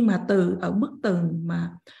 nhưng mà ở mức tầng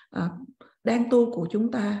mà đang tu của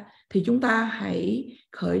chúng ta, thì chúng ta hãy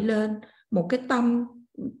khởi lên một cái tâm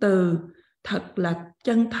từ thật là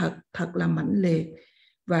chân thật, thật là mãnh liệt.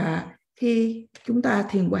 Và khi chúng ta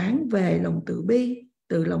thiền quán về lòng từ bi,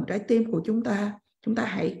 từ lòng trái tim của chúng ta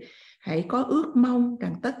hãy có ước mong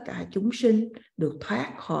rằng tất cả chúng sinh được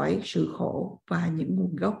thoát khỏi sự khổ và những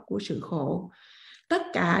nguồn gốc của sự khổ. Tất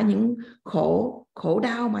cả những khổ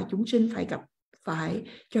đau mà chúng sinh phải gặp phải,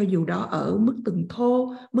 cho dù đó ở mức từng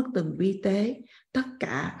thô, mức từng vi tế, tất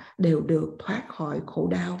cả đều được thoát khỏi khổ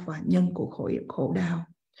đau và nhân của khổ đau.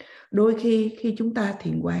 Đôi khi chúng ta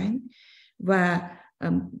thiền quán, và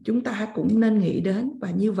chúng ta cũng nên nghĩ đến,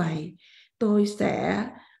 và như vậy tôi sẽ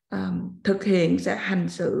thực hiện, sẽ hành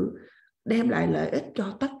xử, đem lại lợi ích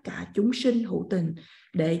cho tất cả chúng sinh hữu tình,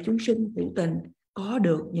 để chúng sinh hữu tình có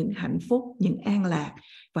được những hạnh phúc, những an lạc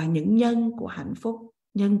và những nhân của hạnh phúc,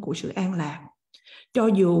 nhân của sự an lạc. Cho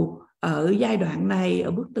dù ở giai đoạn này,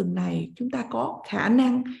 ở bước từng này, chúng ta có khả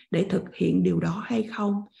năng để thực hiện điều đó hay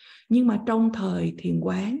không, nhưng mà trong thời thiền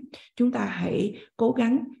quán, chúng ta hãy cố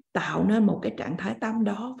gắng tạo nên một cái trạng thái tâm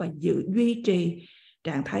đó và duy trì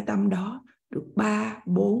trạng thái tâm đó được 3,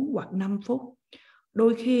 4 hoặc 5 phút.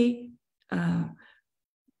 Đôi khi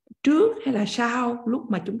trước hay là sau lúc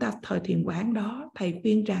mà chúng ta thời thiền quán đó, thầy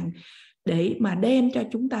khuyên rằng để mà đem cho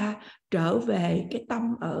chúng ta trở về cái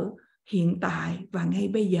tâm ở hiện tại và ngay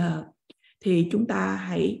bây giờ, thì chúng ta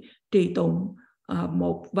hãy trì tụng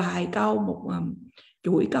một vài câu,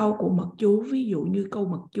 chuỗi câu của mật chú, ví dụ như câu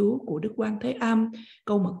mật chú của Đức Quan Thế Âm,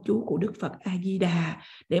 câu mật chú của Đức Phật A Di Đà,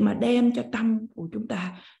 để mà đem cho tâm của chúng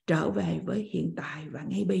ta trở về với hiện tại và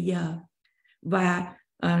ngay bây giờ. Và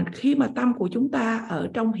khi mà tâm của chúng ta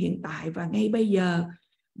ở trong hiện tại và ngay bây giờ,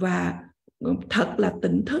 và thật là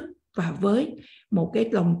tỉnh thức, và với một cái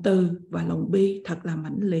lòng từ và lòng bi thật là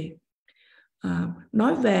mãnh liệt.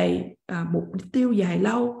 Nói về mục tiêu dài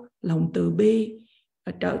lâu, lòng từ bi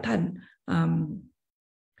trở thành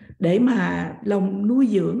để mà lòng nuôi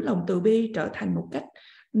dưỡng lòng từ bi trở thành một cách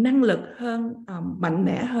năng lực hơn, mạnh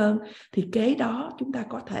mẽ hơn, thì kế đó chúng ta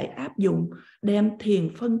có thể áp dụng đem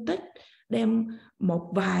thiền phân tích, đem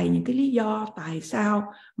một vài những cái lý do tại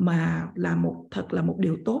sao mà thật là một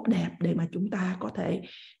điều tốt đẹp để mà chúng ta có thể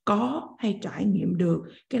có hay trải nghiệm được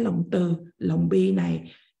cái lòng từ, lòng bi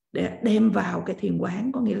này, để đem vào cái thiền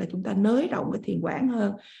quán, có nghĩa là chúng ta nới rộng cái thiền quán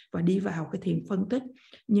hơn và đi vào cái thiền phân tích.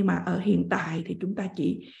 Nhưng mà ở hiện tại thì chúng ta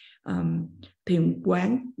chỉ thiền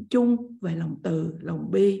quán chung về lòng từ,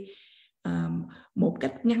 lòng bi, một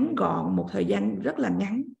cách ngắn gọn, một thời gian rất là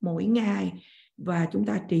ngắn mỗi ngày, và chúng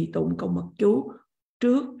ta trì tụng câu mật chú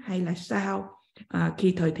trước hay là sau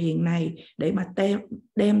khi thời thiền này, để mà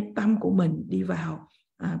đem tâm của mình đi vào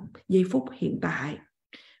giây phút hiện tại.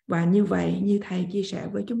 Và như vậy, như thầy chia sẻ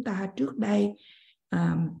với chúng ta trước đây,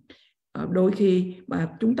 đôi khi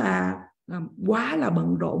mà chúng ta quá là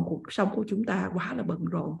bận rộn, cuộc sống của chúng ta quá là bận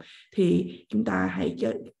rộn, thì chúng ta hãy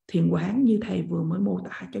thiền quán như thầy vừa mới mô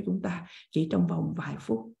tả cho chúng ta chỉ trong vòng vài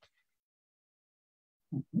phút.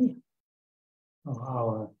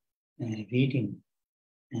 Our reading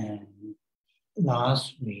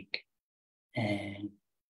last week,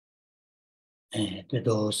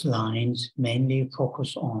 those lines mainly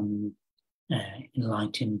focus on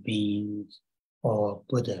enlightened beings or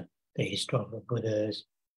Buddha, the historical Buddhas,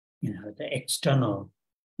 the external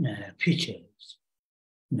features,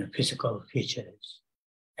 physical features,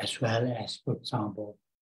 as well as, for example,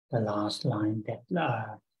 the last line that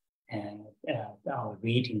our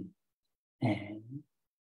reading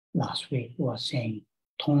last week was saying,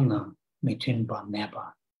 Tongna Mitunba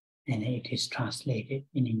Meba, and it is translated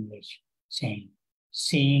in English saying,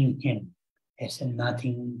 seeing him as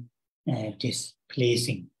nothing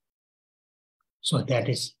displeasing. So that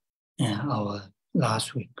is our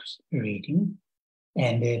last week's reading.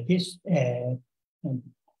 And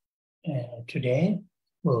today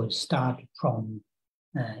we'll start from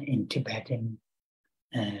in Tibetan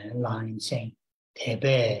line saying,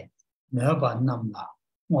 Tebe Meba Namla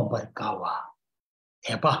Mobarkawa.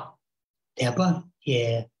 Teba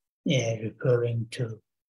here referring to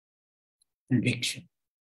conviction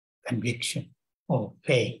or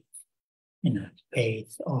faith,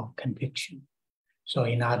 faith or conviction. So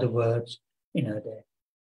in other words, the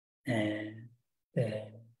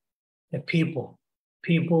people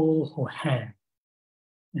who have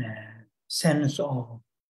sense of,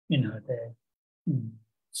 the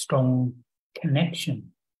strong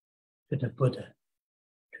connection to the Buddha,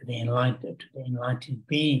 to the enlightened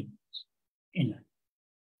beings,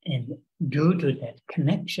 and due to that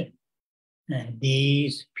connection,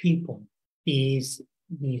 these people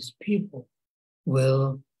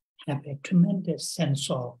will have a tremendous sense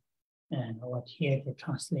of, what here they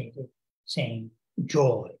translated saying,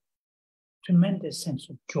 joy, tremendous sense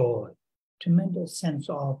of joy, tremendous sense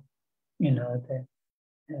of, the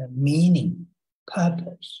meaning,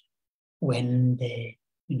 purpose, when they,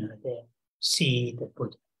 they see the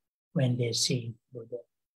Buddha, when they see Buddha.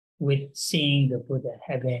 With seeing the Buddha,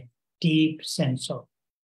 have a deep sense of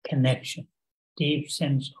connection, deep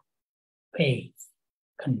sense of faith,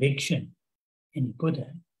 conviction in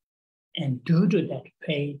Buddha. And due to that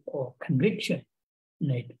faith or conviction,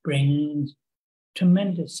 it brings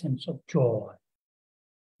tremendous sense of joy.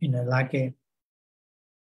 Like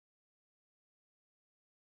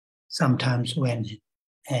sometimes when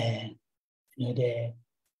a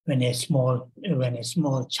small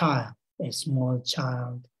child,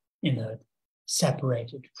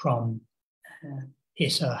 separated from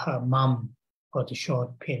his or her mom for the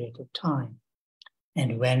short period of time,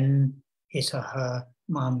 and when his or her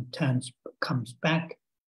mom comes back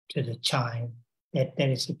to the child, that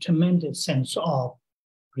there is a tremendous sense of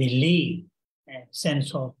relief, a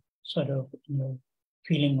sense of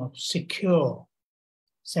feeling of secure,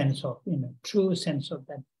 sense of true sense of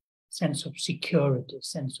that sense of security,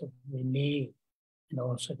 sense of relief, and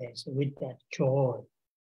also there's with that joy.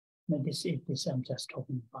 This I'm just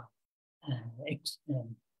talking about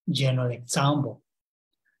general example.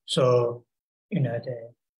 So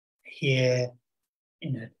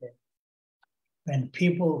when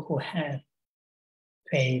people who have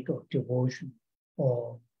faith or devotion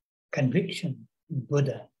or conviction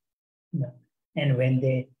Buddha. And when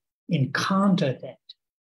they encounter that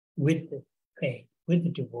with the faith, with the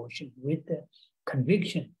devotion, with the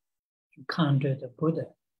conviction, encounter the Buddha,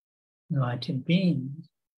 enlightened beings,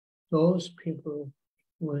 those people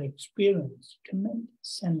will experience tremendous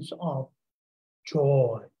sense of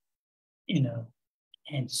joy,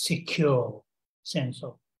 and secure sense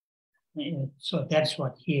of. So that's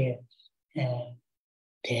what here,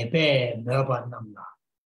 Tebe Merba Namla,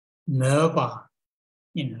 Merba,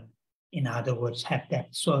 in other words, have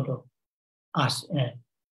that sort of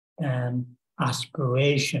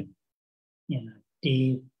aspiration,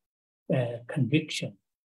 deep conviction,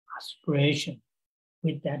 aspiration.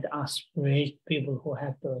 With that aspiration, people who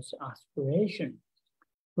have those aspirations,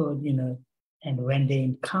 so, and when they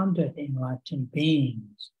encounter the enlightened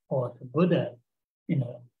beings or the Buddha,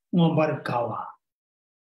 Ngombar Gawa,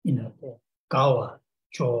 the Gawa,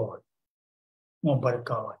 joy, Ngombar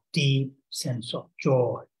Gawa, deep sense of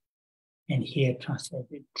joy. And here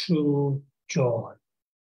translated, true joy.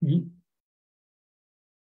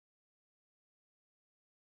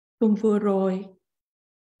 Tuần vừa rồi,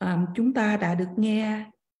 chúng ta đã được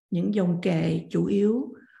nghe những dòng kệ chủ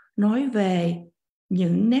yếu nói về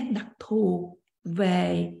những nét đặc thù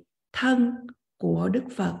về thân của Đức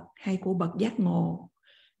Phật hay của bậc giác ngộ.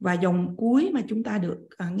 Và dòng cuối mà chúng ta được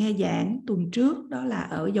nghe giảng tuần trước, đó là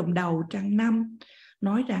ở dòng đầu trang 5,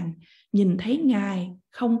 nói rằng nhìn thấy Ngài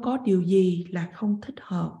không có điều gì là không thích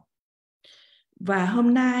hợp. Và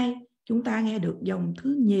hôm nay chúng ta nghe được dòng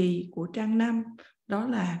thứ nhì của trang 5, đó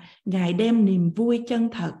là Ngài đem niềm vui chân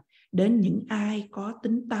thật đến những ai có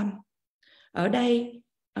tín tâm. Ở đây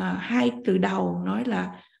hai từ đầu nói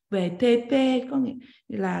là về TP, có nghĩa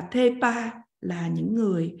là Thepa là những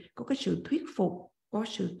người có cái sự thuyết phục, có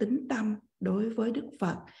sự tín tâm đối với Đức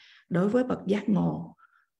Phật, đối với bậc giác ngộ.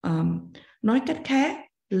 Nói cách khác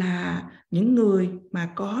là những người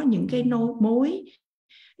mà có những cái mối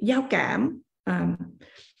giao cảm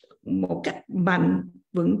một cách mạnh,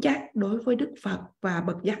 vững chắc đối với Đức Phật và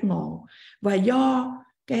bậc giác ngộ. Và do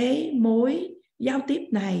cái mối giao tiếp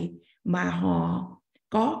này mà họ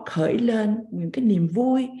có khởi lên những cái niềm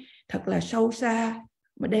vui thật là sâu xa,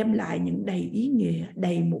 mà đem lại những đầy ý nghĩa,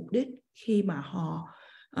 đầy mục đích khi mà họ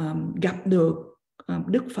gặp được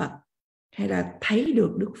Đức Phật hay là thấy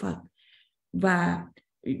được Đức Phật. Và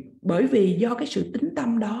bởi vì do cái sự tín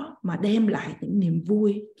tâm đó mà đem lại những niềm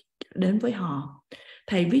vui đến với họ.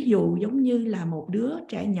 Thầy ví dụ giống như là một đứa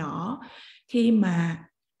trẻ nhỏ khi mà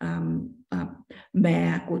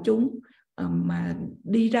mẹ của chúng mà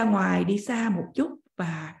đi ra ngoài, đi xa một chút,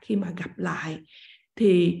 và khi mà gặp lại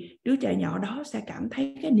thì đứa trẻ nhỏ đó sẽ cảm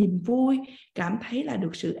thấy cái niềm vui, cảm thấy là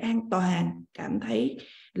được sự an toàn, cảm thấy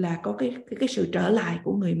là có cái sự trở lại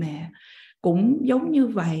của người mẹ. Cũng giống như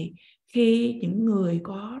vậy, khi những người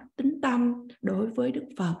có tín tâm đối với Đức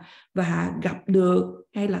Phật và gặp được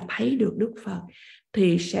hay là thấy được Đức Phật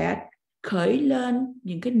thì sẽ khởi lên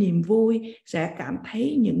những cái niềm vui, sẽ cảm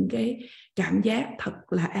thấy những cái cảm giác thật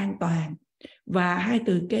là an toàn. Và hai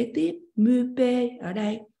từ kế tiếp, mupe ở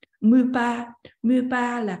đây,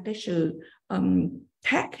 mupa là cái sự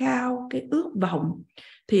khát khao, cái ước vọng.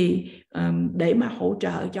 Thì để mà hỗ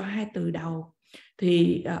trợ cho hai từ đầu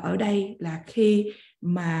thì ở đây là khi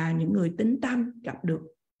mà những người tín tâm gặp được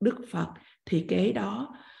Đức Phật thì kế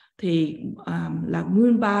đó thì là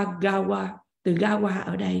Munpa Gawa. Từ Gawa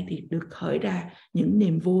ở đây thì được khởi ra những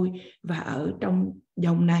niềm vui. Và ở trong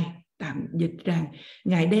dòng này tạm dịch rằng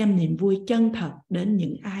Ngài đem niềm vui chân thật đến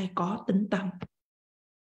những ai có tín tâm.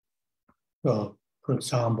 So, for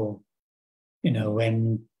example,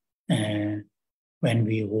 when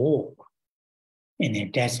we walk in a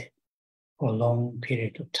desert for a long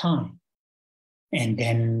period of time, and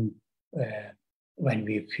then when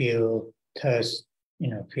we feel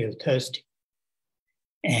thirsty,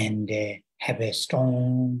 and have a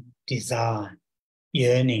strong desire,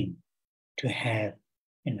 yearning to have,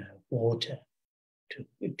 water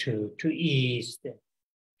to ease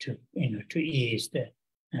the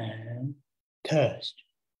thirst.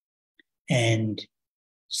 And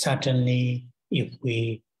suddenly, if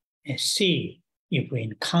we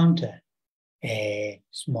encounter a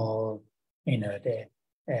small,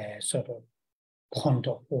 sort of pond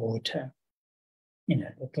of water,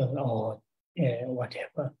 or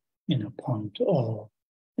whatever, pond or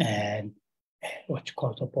what you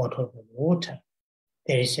call the bottle of water,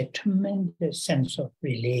 there is a tremendous sense of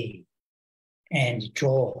relief and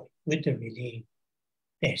joy. With the relief,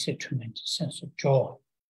 there is a tremendous sense of joy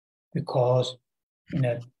because,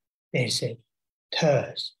 there's a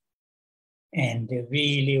thirst and they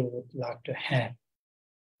really would like to have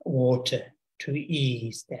water to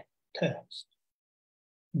ease that thirst.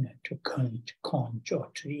 to quench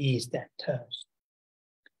or to ease that thirst.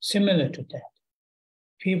 Similar to that,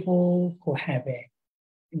 people who have a,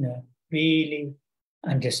 really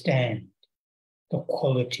understand the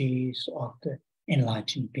qualities of the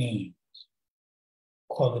enlightened beings,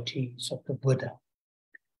 qualities of the Buddha,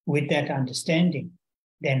 with that understanding,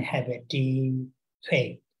 then have a deep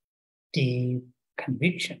faith, deep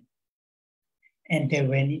conviction. And then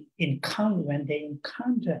when they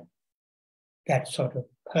encounter that sort of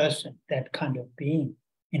person, that kind of being,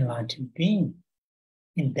 enlightened being,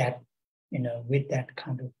 in that, with that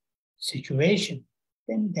kind of situation,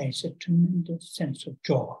 then there's a tremendous sense of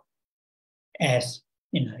joy, as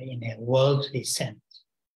in a worldly sense.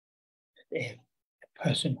 A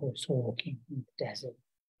person who is walking in the desert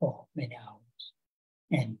for many hours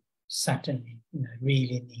and suddenly,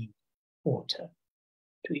 really need water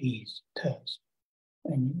to ease thirst.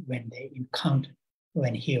 And when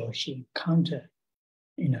he or she encounter,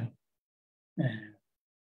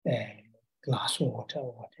 glass water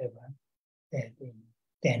or whatever,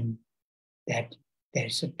 then that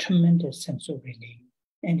there's a tremendous sense of relief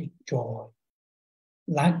and joy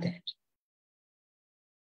like that.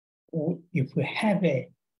 If we have a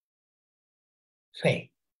faith,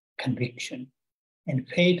 conviction, and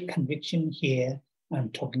faith, conviction here, I'm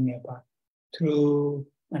talking about through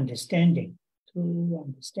understanding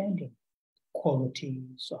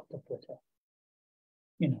qualities of the Buddha,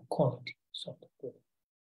 qualities of the Buddha.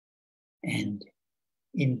 And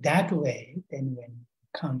in that way, then when we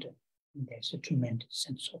encounter, there's a tremendous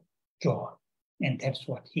sense of joy. And that's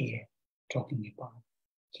what here talking about.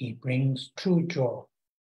 He brings true joy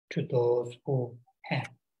to those who have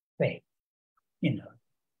faith.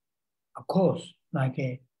 Of course,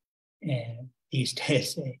 like these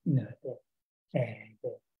days,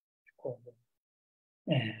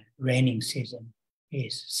 raining season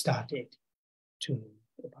is started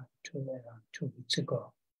around 2 weeks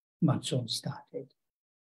ago. Monsoon started,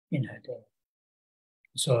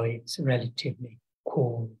 so it's relatively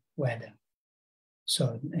cool weather.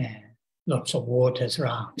 So lots of waters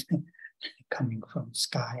around coming from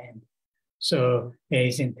sky, and so there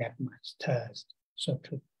isn't that much thirst. So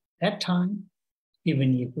to that time,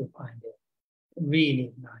 even if you find a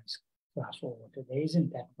really nice glass of water, there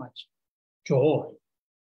isn't that much joy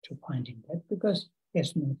to finding that because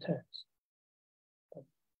there's no thirst. But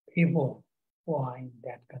people who are in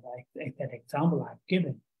that example I've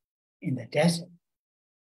given in the desert,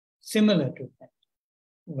 similar to that,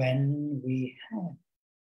 when we have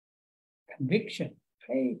conviction,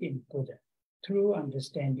 faith in Buddha, through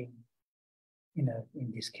understanding,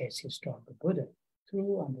 in this case, historical Buddha,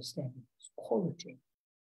 through understanding his quality,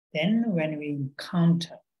 then when we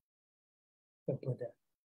encounter the Buddha,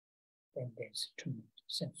 then there's a tremendous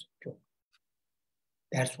sense of joy.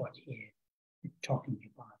 That's what here is talking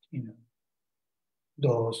about,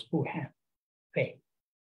 those who have faith.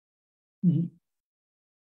 Mm-hmm.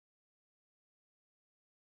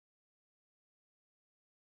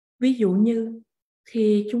 Ví dụ như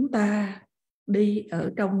khi chúng ta đi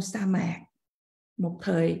ở trong sa mạc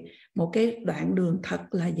một cái đoạn đường thật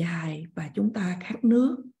là dài và chúng ta khát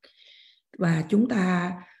nước và chúng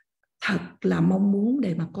ta thật là mong muốn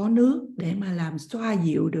để mà có nước để mà làm xoa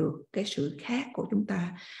dịu được cái sự khát của chúng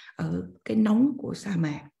ta ở cái nóng của sa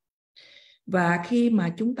mạc. Và khi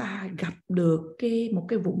mà chúng ta gặp được một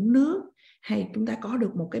cái vũng nước hay chúng ta có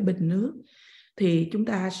được một cái bình nước thì chúng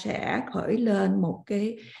ta sẽ khởi lên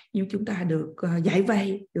như chúng ta được giải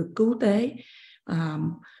vây, được cứu tế,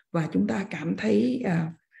 và chúng ta cảm thấy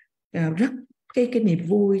rất cái niềm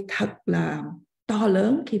vui thật là to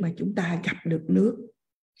lớn khi mà chúng ta gặp được nước.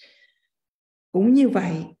 Cũng như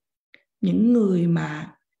vậy, những người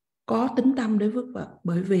mà có tín tâm đối với Phật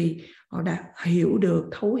bởi vì họ đã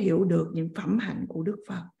thấu hiểu được những phẩm hạnh của Đức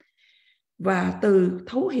Phật. Và từ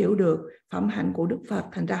thấu hiểu được phẩm hạnh của Đức Phật,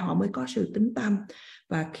 thành ra họ mới có sự tín tâm.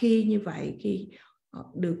 Và khi như vậy, khi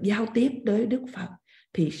họ được giao tiếp với Đức Phật,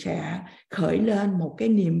 thì sẽ khởi lên một cái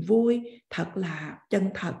niềm vui thật là chân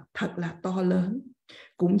thật, thật là to lớn.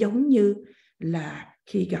 Cũng giống như là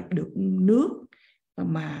khi gặp được nước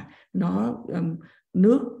mà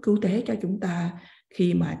nước cứu tế cho chúng ta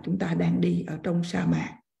khi mà chúng ta đang đi ở trong sa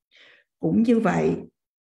mạc. Cũng như vậy,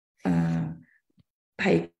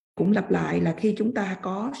 thầy cũng lặp lại là khi chúng ta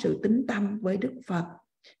có sự tín tâm với Đức Phật,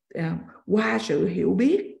 qua sự hiểu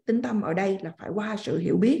biết, tín tâm ở đây là phải qua sự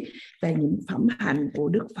hiểu biết về những phẩm hạnh của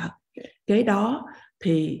Đức Phật. Cái đó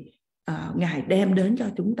thì Ngài đem đến cho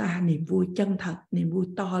chúng ta niềm vui chân thật, niềm vui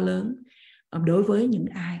to lớn đối với những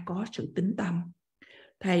ai có sự tín tâm.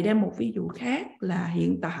 Thầy đem một ví dụ khác là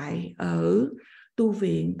hiện tại ở tu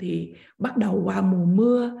viện thì bắt đầu qua mùa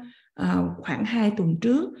mưa khoảng 2 tuần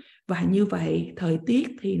trước, và như vậy thời tiết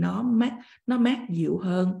thì nó mát dịu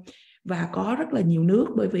hơn và có rất là nhiều nước,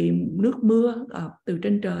 bởi vì nước mưa từ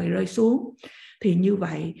trên trời rơi xuống. Thì như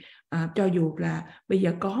vậy cho dù là bây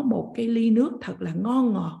giờ có một cái ly nước thật là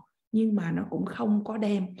ngon ngọt, nhưng mà nó cũng không có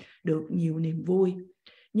đem được nhiều niềm vui.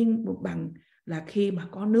 Nhưng bằng là khi mà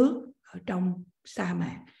có nước ở trong sa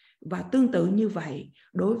mạc. Và tương tự như vậy,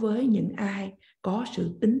 đối với những ai có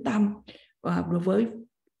sự tín tâm đối với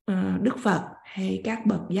Đức Phật hay các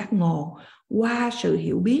bậc giác ngộ, qua sự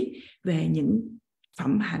hiểu biết về những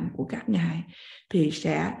phẩm hạnh của các ngài, thì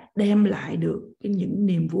sẽ đem lại được những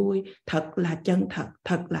niềm vui thật là chân thật,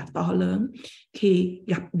 thật là to lớn khi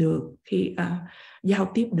gặp được, khi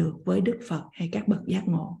giao tiếp được với Đức Phật hay các bậc giác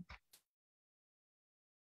ngộ.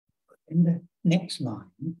 In the next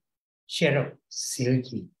line, Sherab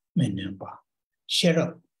Silgi Menumba.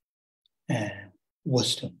 Sherab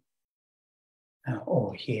wisdom,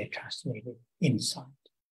 or here translated insight.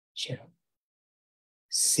 Sherab.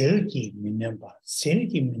 Silgi Menumba.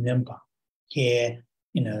 Silgi Menumba. Here,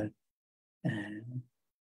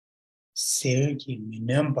 Silgi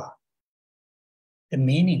Menumba. The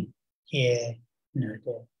meaning here,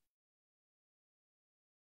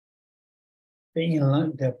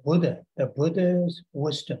 the Buddha's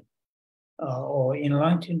wisdom, or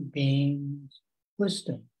enlightened being's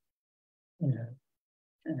wisdom,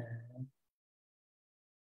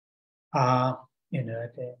 are,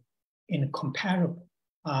 the incomparable,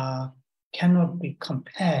 cannot be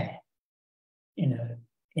compared,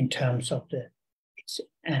 in terms of its,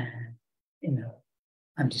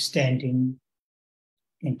 understanding,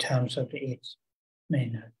 in terms of its,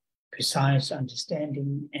 precise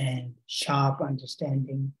understanding and sharp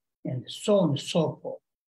understanding, and so on and so forth.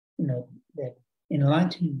 That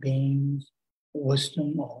enlightened beings'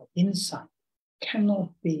 wisdom or insight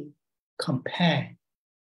cannot be compared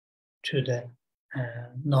to the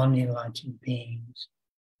non-enlightened beings'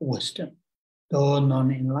 wisdom. Though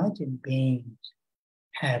non-enlightened beings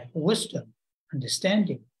have wisdom,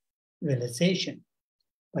 understanding, realization,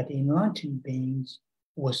 but enlightened beings'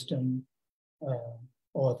 wisdom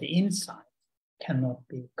or the insight cannot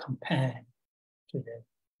be compared to the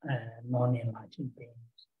non-enlightened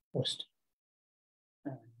beings' wisdom.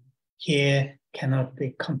 Here cannot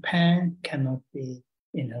be compared, cannot be,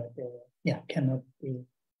 cannot be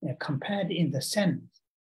compared in the sense,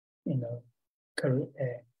 in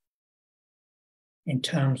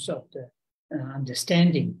terms of the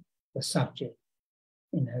understanding the subject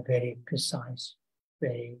in a very precise,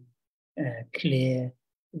 very clear,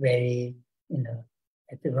 very,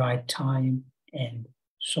 at the right time, and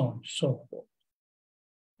so on and so forth.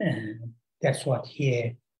 And that's what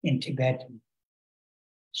here in Tibetan,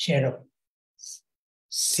 Sherab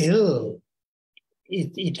Sil,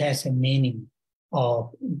 it has a meaning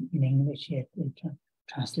of, in English here,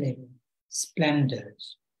 translated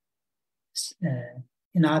splendors.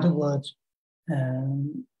 In other words,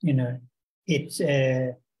 its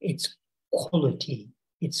quality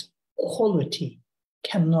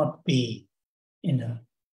cannot be,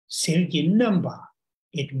 silgi number.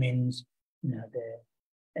 It means,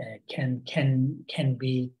 can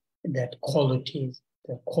be that qualities,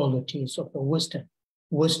 the qualities of the wisdom.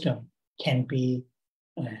 Wisdom can be,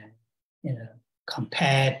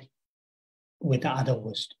 compared with other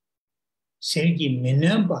wisdom. Silgi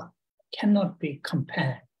minamba cannot be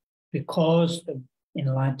compared because the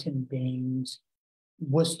enlightened being's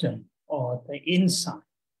wisdom or the insight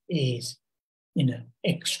is,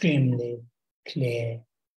 extremely clear,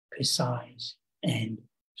 precise, and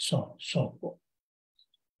so on and so forth.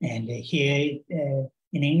 And here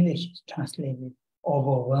in English it's translated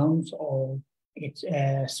overwhelms all its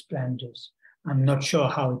splendors. I'm not sure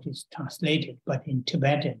how it is translated, but in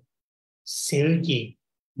Tibetan, Silgi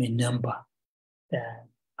Minamba, the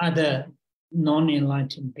other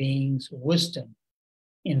non-enlightened beings' wisdom,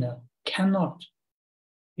 cannot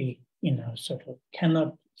be,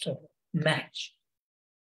 cannot match,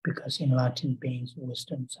 because enlightened beings'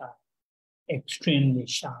 wisdoms are extremely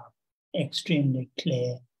sharp, extremely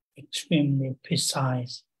clear, extremely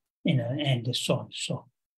precise, and so on. So,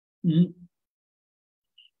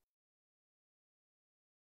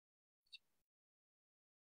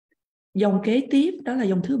 Dòng kế tiếp đó là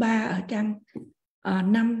dòng thứ 3 ở trang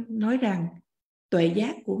 5, nói rằng tuệ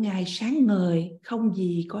giác của Ngài sáng ngời, không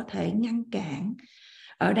gì có thể ngăn cản.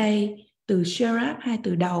 Ở đây từ Sherab, hai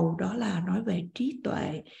từ đầu đó là nói về trí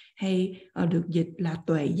tuệ, hay được dịch là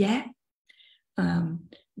tuệ giác.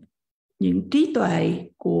 Những trí tuệ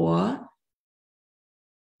của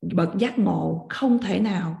bậc giác ngộ không thể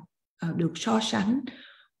nào được so sánh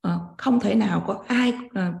không thể nào có ai,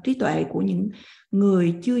 trí tuệ của những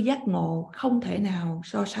người chưa giác ngộ không thể nào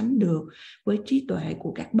so sánh được với trí tuệ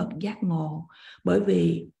của các bậc giác ngộ, bởi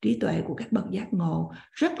vì trí tuệ của các bậc giác ngộ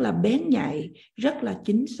rất là bén nhạy, rất là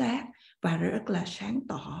chính xác và rất là sáng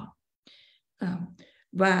tỏ.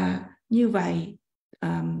 Và như vậy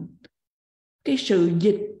cái sự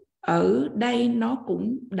dịch ở đây nó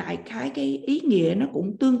cũng đại khái cái ý nghĩa nó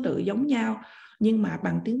cũng tương tự giống nhau, nhưng mà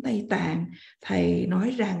bằng tiếng Tây Tạng thầy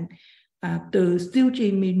nói rằng từ siêu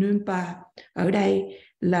trì Minunpa ở đây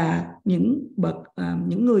là những bậc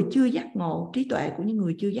những người chưa giác ngộ, trí tuệ của những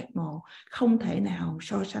người chưa giác ngộ không thể nào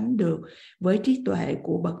so sánh được với trí tuệ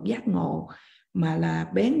của bậc giác ngộ, mà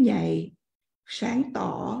là bén nhạy, sáng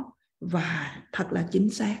tỏ và thật là chính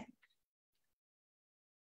xác.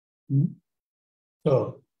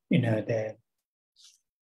 So,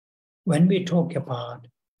 when we talk about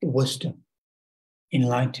wisdom,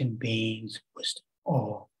 enlightened beings, wisdom,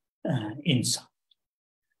 or insight,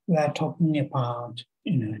 we are talking about,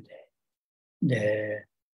 the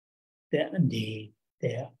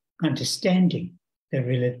understanding, the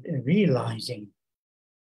realizing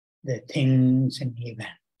the things and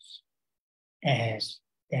events as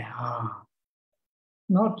they are,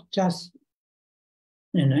 not just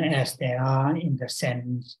as they are in the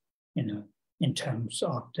sense, in terms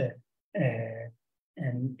of the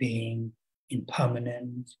and being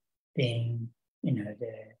impermanent, being,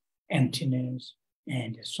 the emptiness,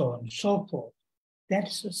 and so on and so forth.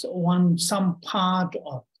 That's some part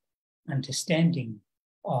of understanding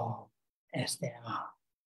of as they are.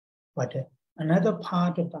 But another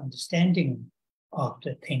part of understanding of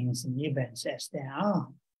the things and events as they are,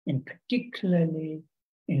 and particularly,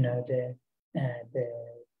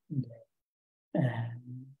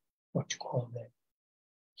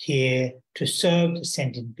 here to serve the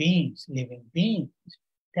sentient beings, living beings.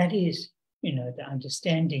 That is, the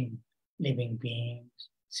understanding living beings,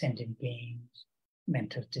 sentient beings,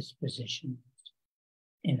 mental dispositions,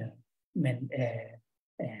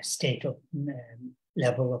 state of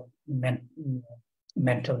level of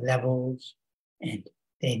mental levels, and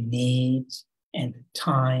their needs, and the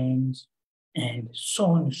times, and so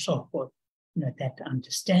on and so forth. That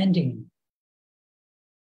understanding,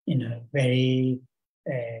 very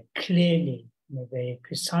clearly, very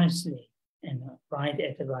precisely, and right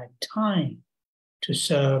at the right time to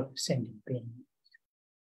serve sentient beings.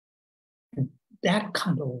 And that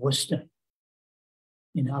kind of wisdom,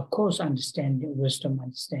 of course, understanding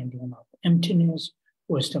of emptiness,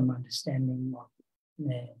 wisdom, understanding of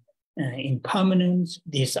impermanence,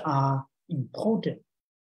 these are important.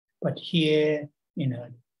 But here,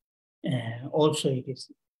 also it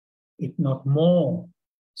is, if not more,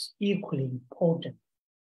 it's equally important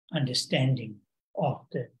understanding of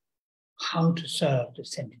how to serve the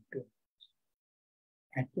sentient beings,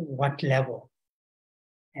 at what level,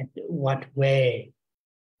 at what way,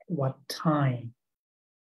 at what time,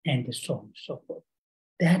 and so on and so forth.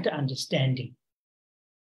 That understanding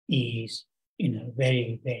is,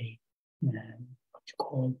 very, very, what you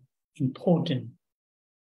call important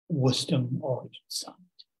wisdom or insight.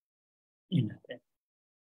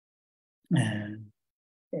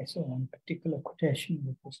 There's one particular quotation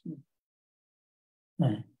with this.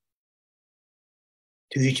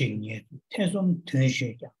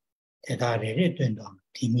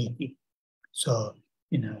 So,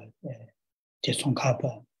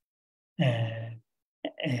 Tsongkhapa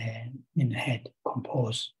had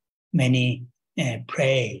composed many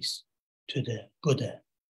praise to the Buddha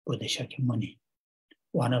Shakyamuni.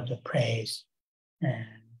 One of the praise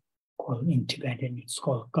called in Tibetan, it's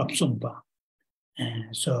called Kapsumpa.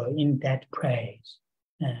 So in that praise,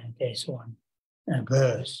 there's one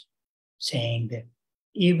verse saying that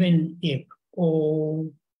even if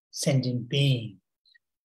all sentient beings,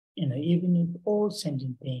 even if all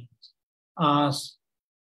sentient beings ask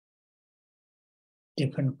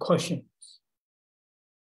different questions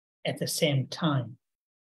at the same time,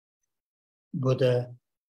 the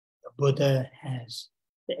Buddha has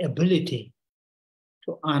the ability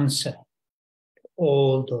to answer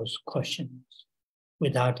all those questions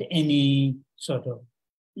without any sort of,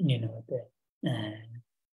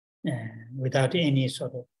 without any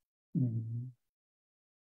sort of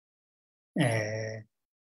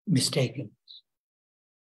mistakes.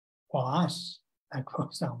 For us, like for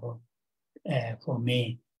example, for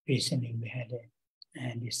me, recently we had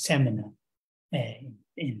a seminar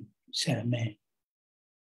in SeraMey.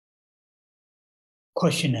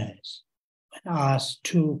 Questioners ask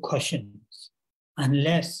 2 questions,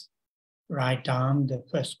 unless write down the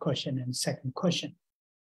first question and second question.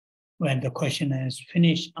 When the questioner has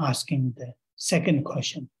finished asking the second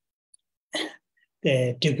question,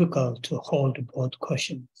 difficult to hold both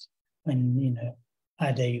questions. When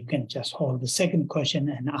either you can just hold the second question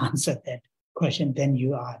and answer that question, then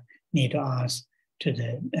you need to ask to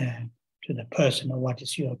the person, what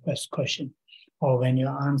is your first question? Or when you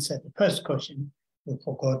answer the first question, you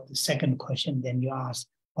forgot the second question, then you ask,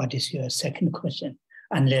 what is your second question?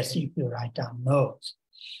 Unless if you write down notes.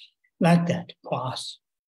 Like that for us.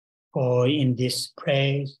 Or in this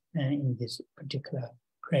praise, in this particular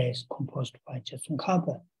praise composed by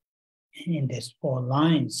Tsongkhapa, in this 4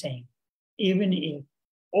 lines saying, even if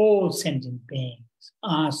all sentient beings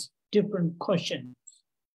ask different questions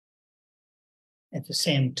at the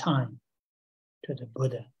same time to the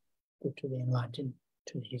Buddha, to the enlightened,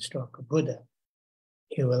 to the historical Buddha,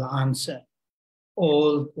 he will answer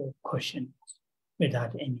all the questions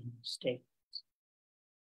without any mistake.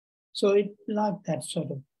 So it like that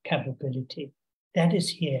sort of capability. That is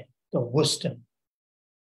here the wisdom,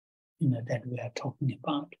 that we are talking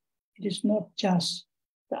about. It is not just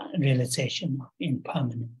the realization of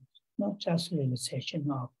impermanence, not just realization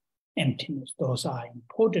of emptiness. Those are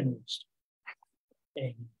important wisdom.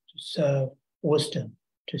 To serve wisdom,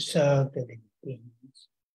 to serve the living beings.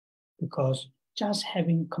 Because just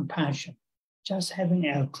having compassion, just having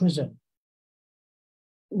altruism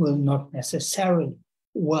will not necessarily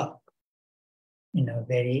work,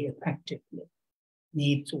 very effectively.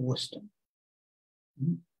 Needs wisdom.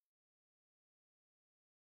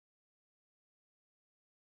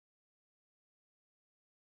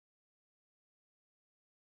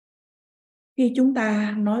 Khi chúng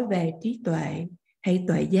ta nói về trí tuệ hay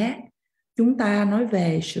tuệ giác, chúng ta nói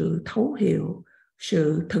về sự thấu hiểu,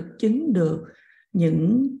 sự thực chứng được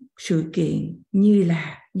những sự kiện như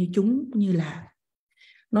là.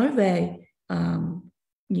 Nói về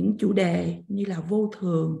những chủ đề như là vô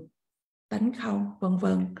thường, tánh không, vân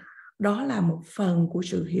vân. Đó là một phần của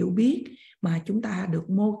sự hiểu biết mà chúng ta được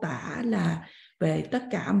mô tả là về tất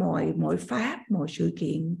cả mọi pháp, mọi sự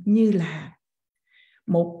kiện như là.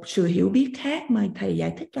 Một sự hiểu biết khác mà thầy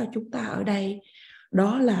giải thích cho chúng ta ở đây,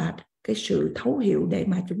 đó là cái sự thấu hiểu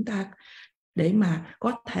để mà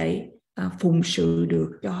có thể phụng sự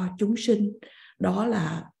được cho chúng sinh. Đó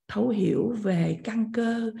là thấu hiểu về căn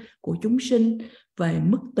cơ của chúng sinh, về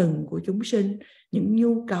mức từng của chúng sinh, những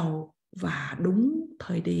nhu cầu và đúng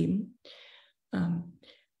thời điểm.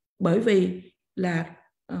 Bởi vì là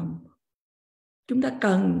chúng ta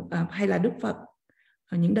cần, hay là Đức Phật,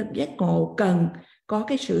 những đấng giác ngộ cần có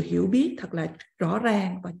cái sự hiểu biết thật là rõ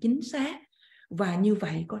ràng và chính xác, và như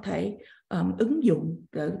vậy có thể ứng dụng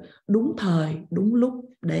đúng thời, đúng lúc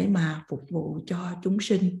để mà phục vụ cho chúng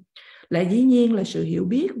sinh. Lại dĩ nhiên là sự hiểu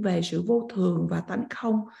biết về sự vô thường và tánh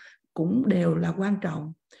không cũng đều là quan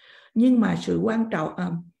trọng. Nhưng mà sự quan trọng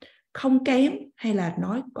không kém, hay là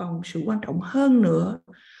nói còn sự quan trọng hơn nữa,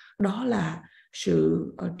 đó là sự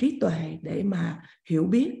trí tuệ để mà hiểu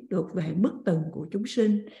biết được về mức từng của chúng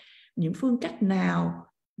sinh, những phương cách nào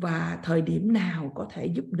và thời điểm nào có thể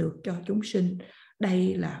giúp được cho chúng sinh.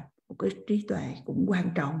 Đây là một cái trí tuệ cũng quan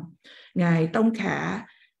trọng. Ngài Tông Khả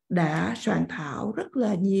đã soạn thảo rất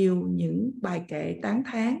là nhiều những bài kệ tán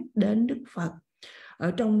thán đến Đức Phật.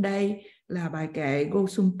 Ở trong đây là bài kệ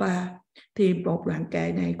Gosumpa. Thì một đoạn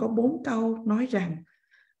kệ này có 4 câu nói rằng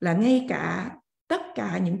là ngay cả tất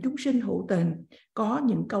cả những chúng sinh hữu tình có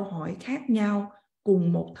những câu hỏi khác nhau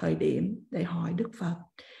cùng một thời điểm để hỏi Đức Phật,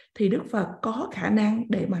 thì Đức Phật có khả năng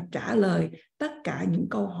để mà trả lời tất cả những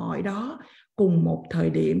câu hỏi đó cùng một thời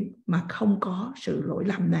điểm mà không có sự lỗi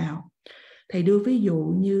lầm nào. Thầy đưa ví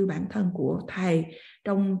dụ như bản thân của thầy,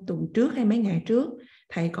 trong tuần trước hay mấy ngày trước,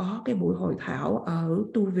 thầy có cái buổi hội thảo ở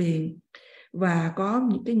tu viện, và có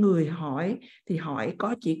những cái người hỏi thì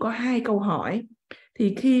chỉ có 2 câu hỏi.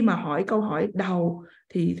 Thì khi mà hỏi câu hỏi đầu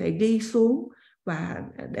thì thầy ghi xuống, và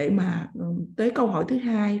để mà tới câu hỏi thứ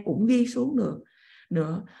 2 cũng ghi xuống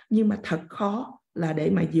nữa. Nhưng mà thật khó là để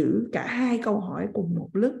mà giữ cả 2 câu hỏi cùng một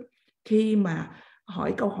lúc. Khi mà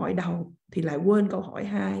hỏi câu hỏi đầu thì lại quên câu hỏi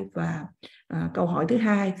 2, và câu hỏi thứ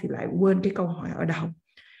 2 thì lại quên cái câu hỏi ở đầu.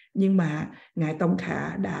 Nhưng mà Ngài Tông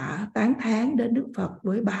Khả đã tán thán đến Đức Phật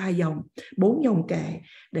với 4 dòng kệ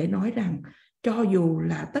để nói rằng cho dù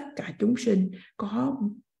là tất cả chúng sinh có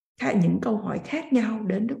những câu hỏi khác nhau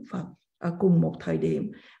đến Đức Phật ở cùng một thời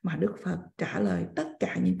điểm, mà Đức Phật trả lời tất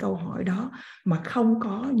cả những câu hỏi đó mà không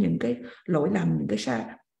có những cái lỗi lầm, những cái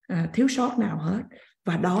thiếu sót nào hết.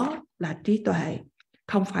 Và đó là trí tuệ.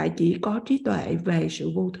 Không phải chỉ có trí tuệ về sự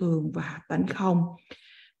vô thường và tánh không.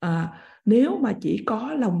 Nếu mà chỉ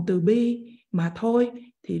có lòng từ bi mà thôi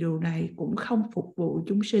thì điều này cũng không phục vụ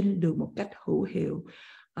chúng sinh được một cách hữu hiệu.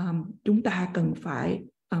 Chúng ta cần phải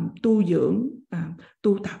tu dưỡng,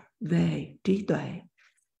 tu tập về trí tuệ.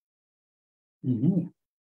 And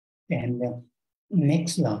the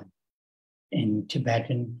next line in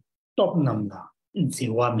Tibetan, Top Namla,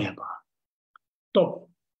 Ziwa Meba. Top,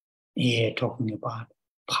 here talking about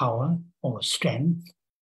power or strength.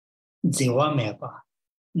 Ziwa Meba,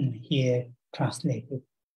 here translated,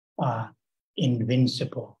 are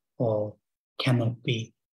invincible or cannot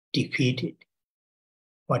be defeated.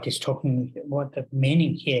 What the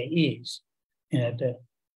meaning here is, the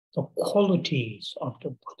qualities of the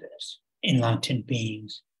Buddhas, enlightened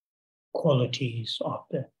beings, qualities of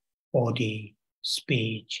the body,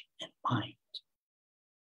 speech, and mind.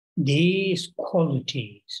 These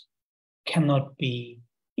qualities cannot be,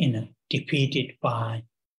 defeated by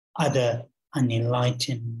other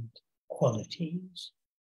unenlightened qualities.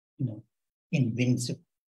 Invincible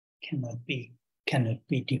cannot be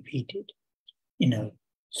defeated.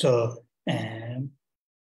 So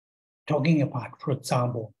talking about, for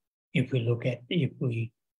example, if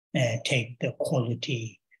we take the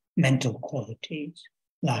mental qualities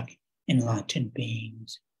like enlightened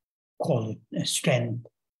beings, call it strength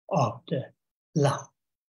of the love,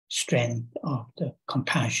 strength of the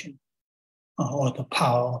compassion, or the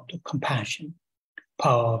power of the compassion,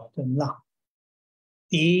 power of the love.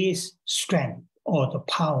 These strength or the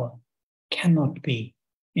power cannot be,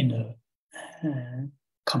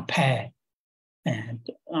 compared and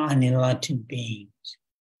unenlightened beings,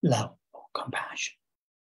 love or compassion.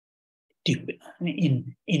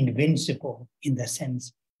 Invincible in the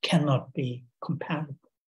sense cannot be comparable.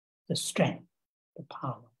 The strength, the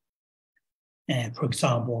power. For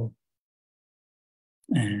example,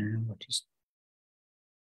 I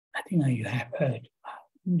think you have heard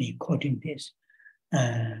me quoting this.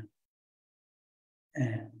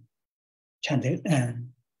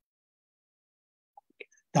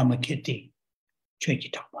 Dhammakirti,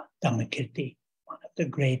 Dhammakirti, one of the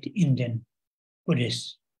great Indian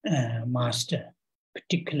Buddhist master,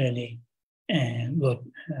 particularly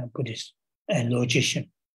Buddhist logician,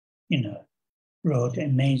 wrote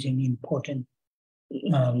amazing, important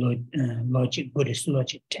Buddhist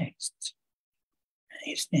logic texts.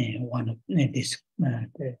 His one of this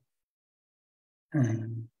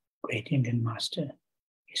great Indian master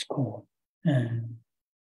is called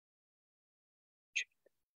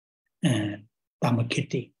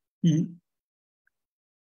Dhammakirti.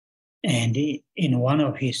 And in one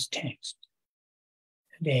of his texts,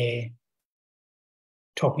 they're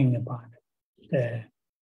talking about the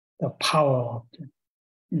power of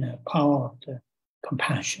the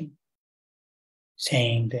compassion,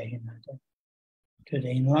 saying that to the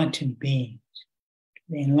enlightened beings,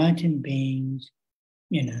 in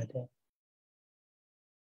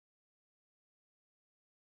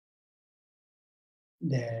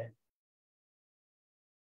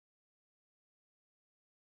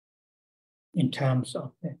terms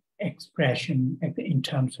of the expression, in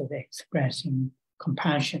terms of expressing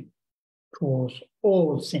compassion towards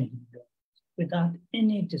all sentient beings, without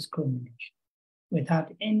any discrimination,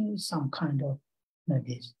 without some kind of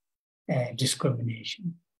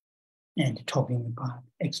discrimination, and talking about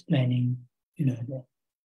explaining, the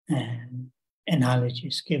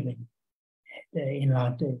analogies given.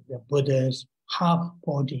 The Buddha's half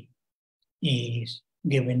body is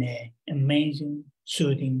given an amazing,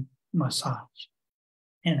 soothing massage,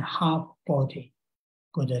 and half body,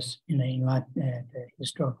 Buddha's, the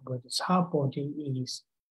historical Buddha's half body is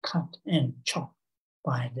cut and chopped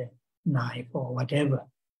by the knife or whatever.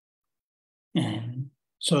 And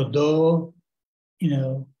so though,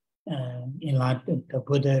 the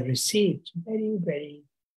Buddha received very, very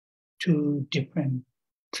two different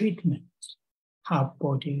treatments. Half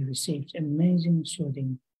body receives amazing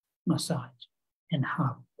soothing massage, and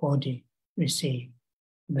half body receives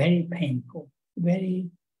very painful, very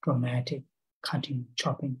dramatic cutting,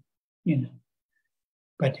 chopping,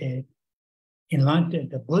 But the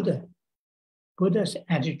Buddha's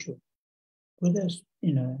attitude, Buddha's,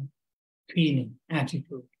 feeling,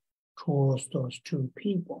 attitude towards those two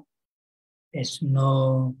people, there's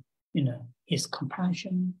no, his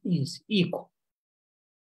compassion is equal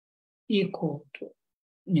to,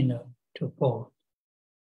 to both.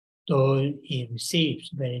 Though he receives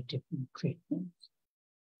very different treatments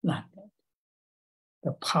like that.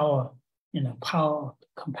 The power, power of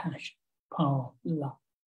compassion, power of love,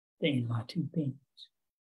 the enlightened beings.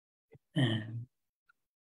 And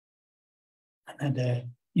another,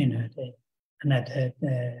 enlightened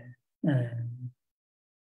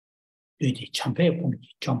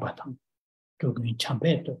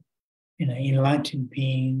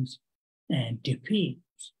beings and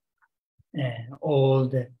defeats all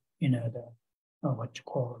the, what you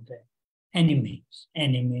call the enemies,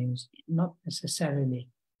 not necessarily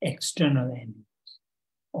external enemies.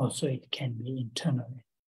 Also, it can be internal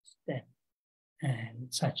enemies, that,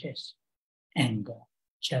 such as anger,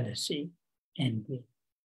 jealousy, envy.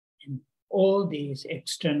 And all these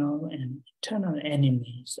external and internal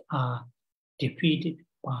enemies are defeated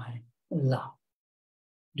by love.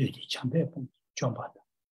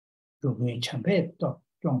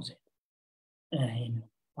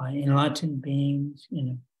 By enlightened beings,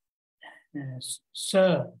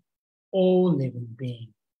 serve all living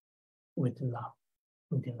beings with love,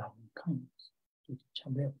 with the loving kindness.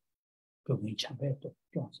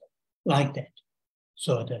 Like that.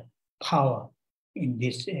 So the power in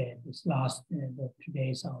this last, today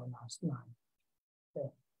is our last line.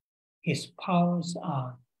 His powers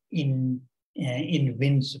are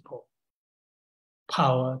invincible.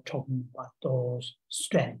 Power, talking about those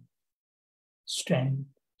strength,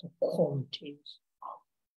 the qualities of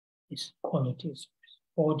his qualities of his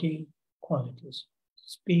body, qualities of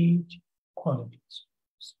speech, qualities of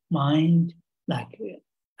his mind. Like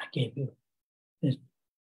I gave you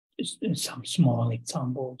some small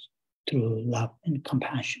examples through love and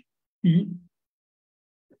compassion.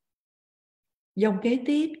 Dòng kế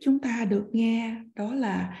tiếp chúng ta được nghe đó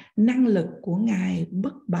là năng lực của Ngài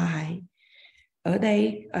bất bại. Ở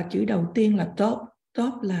đây chữ đầu tiên là top.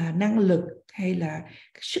 Top là năng lực hay là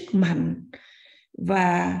sức mạnh.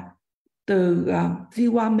 Và từ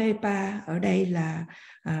Jiwamepa ở đây là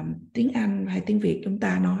tiếng Anh hay tiếng Việt chúng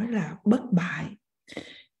ta nói là bất bại.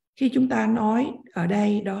 Khi chúng ta nói ở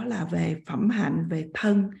đây đó là về phẩm hạnh, về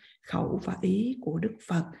thân, khẩu và ý của Đức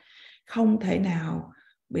Phật. Không thể nào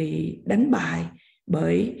bị đánh bại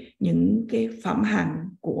bởi những cái phẩm hạnh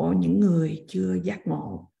của những người chưa giác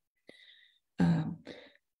ngộ.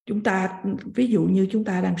 Chúng ta, ví dụ như chúng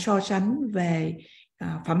ta đang so sánh về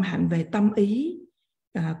phẩm hạnh về tâm ý,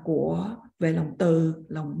 về lòng từ,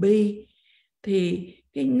 lòng bi, thì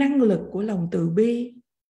cái năng lực của lòng từ bi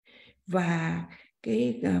và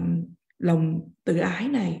cái lòng từ ái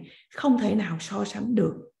này không thể nào so sánh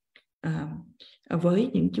được với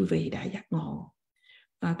những chư vị đã giác ngộ.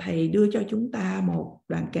 Thầy đưa cho chúng ta một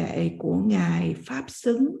đoạn kệ của Ngài Pháp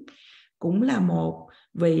Xứng, cũng là một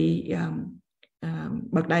vị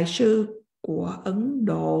bậc đại sư của Ấn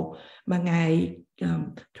Độ mà Ngài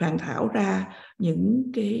soạn thảo ra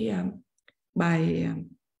những cái bài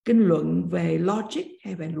kinh luận về logic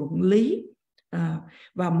hay về luận lý.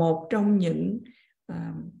 Và một trong những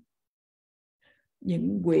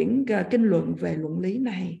quyển kinh luận về luận lý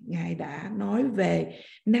này, Ngài đã nói về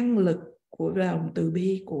năng lực của lòng từ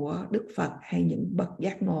bi của Đức Phật hay những bậc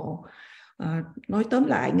giác ngộ. Nói tóm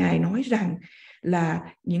lại, Ngài nói rằng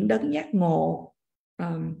là những đấng giác ngộ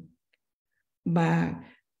mà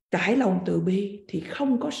trải lòng từ bi thì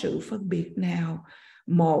không có sự phân biệt nào.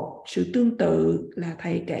 Một sự tương tự là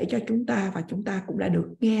thầy kể cho chúng ta và chúng ta cũng đã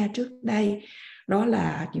được nghe trước đây, đó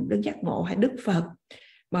là những đấng giác ngộ hay Đức Phật.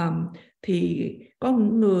 Thì có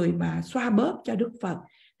những người mà xoa bóp cho Đức Phật,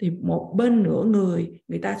 thì một bên nửa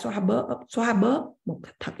người ta xoa bóp một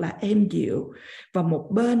cách thật là êm dịu, và một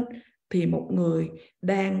bên thì một người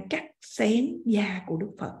đang cắt xén da của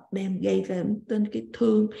Đức Phật, đem gây ra tên cái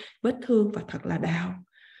vết thương và thật là đau.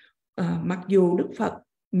 Mặc dù Đức Phật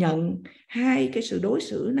nhận hai cái sự đối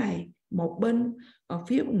xử này, một bên ở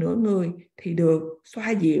phía nửa người thì được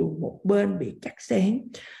xoa dịu, một bên bị cắt xén,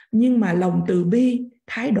 nhưng mà lòng từ bi,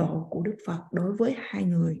 thái độ của Đức Phật đối với hai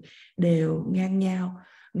người đều ngang nhau.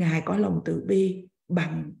 Ngài có lòng từ bi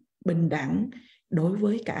bằng bình đẳng đối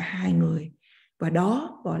với cả hai người, và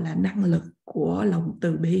đó gọi là năng lực của lòng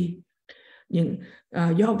từ bi.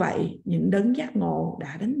 Do vậy, những đấng giác ngộ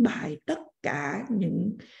đã đánh bại tất cả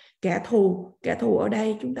những kẻ thù. Kẻ thù ở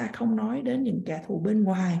đây chúng ta không nói đến những kẻ thù bên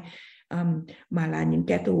ngoài, mà là những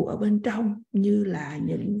kẻ thù ở bên trong, như là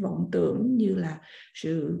những vọng tưởng, như là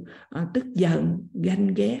sự tức giận,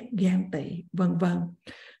 ganh ghét, ghen tị, vân vân.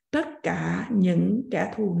 Tất cả những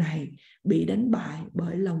kẻ thù này bị đánh bại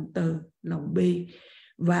bởi lòng từ, lòng bi.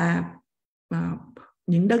 Và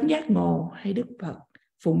những đấng giác ngộ hay Đức Phật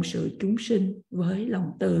phụng sự chúng sinh với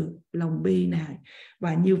lòng từ, lòng bi này.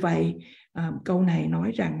 Và như vậy, câu này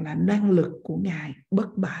nói rằng là năng lực của Ngài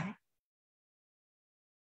bất bại.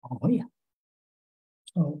 Oh, yeah.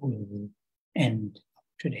 So we will end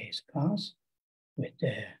today's class with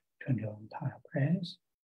the 21 entire prayers.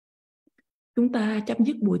 Chúng ta chấm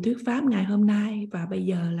dứt buổi thuyết pháp ngày hôm nay, và bây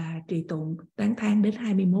giờ là trì tụng tán thán đến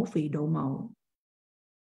 21 vị độ mẫu.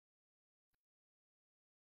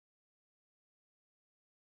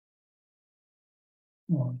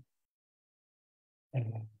 Oh,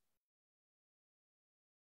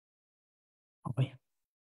 yeah.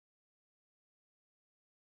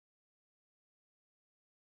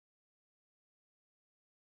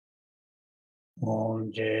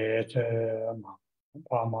 Om Je Se Ma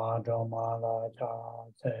Pama Doma La Cha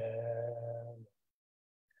Se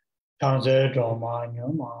Cha Se Doma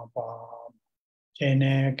Nyuma Pa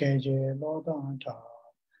Chene Ke Je Lo Dan Cha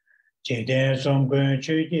Che De Song Gun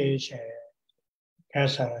Chu Ji She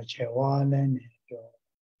Kasa Che Wa Le Ne Jo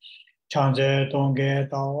Cha Se Dong Ge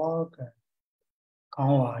Da Wa Ke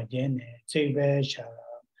Kang Wa Je Ne Zi Be Sha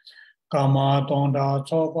Kama Dong Da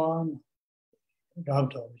Cho Ba Rab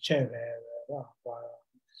Do Che Be Wa Wa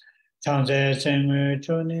Cha Se Sen Gu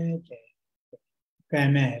Chu Ne Je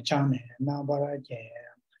Peme Chang Ne Na Ba Ra Je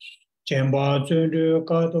Jemba Zuru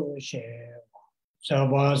Gado She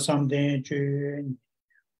Saba Samden Jun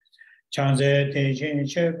Changze Tejin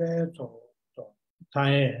Shebe Zo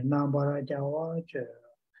Taye Nambara Jawa Je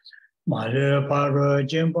Maru Paru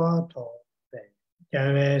Jemba To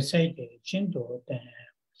Jave Seke Chinto Den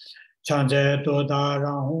Changze Doda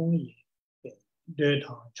Rahung Yi De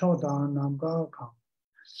Tang Choda Namga Kang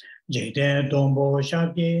Jede Dombo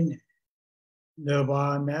Shabi Ne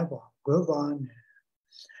Leba Meba Guba Ne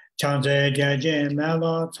Changze Jaje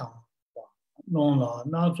Mela Chang Long La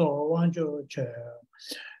Nazo Wanju Che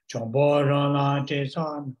Chombo Ran La Te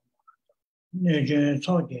San Nujun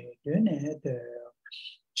Soji Dune De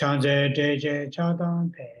Changze Deje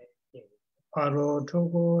Chadang Pe Paro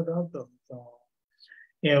Chugu Rabdo Zong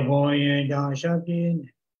Yego Yin Jang Shabi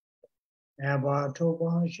Ne Eba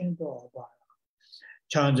Chuba Shinto Ba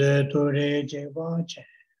Changze Ture Jeba Che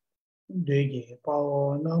Dugi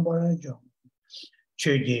Pao Nambara Jong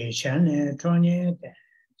Chugi Shane Chonye Den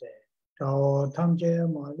Tao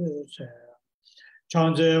Tamje Malu Se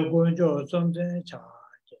Changze Gunjo Somze Cha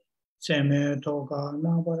Seme Toga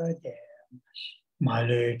Nambara Je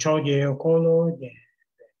Malu Choje Kolo Je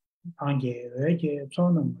Tangje Veje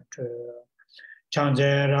Sonam Chu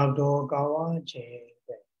Changze Rabdo Gawa Je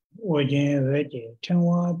Ujin Veje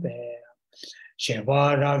Chenwa Be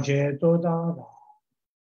Sheba Rabje Doda Ra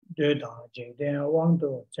Deda Je Den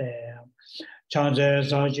Wangdo Ze Changze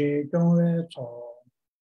Saji Gyongwe So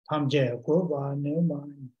Tamje Guba Nima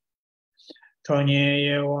Chonye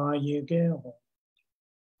Yewa Yige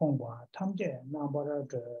Hongwa Tamje Nambara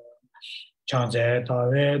De Changze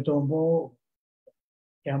Tawe Dombo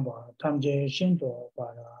Yamba Tamje Shindo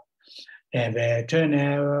Bara Ebe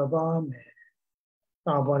Chene Weba Me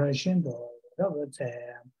Tabara Shindo Rabatse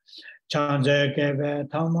Changze Kebe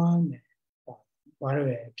Tama Me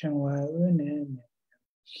Barwe Chenwe Une Me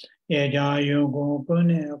Yeja Yungu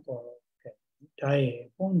Pune Ko Taye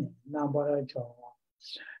Pune Nambara Chong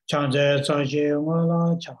Changze Sashi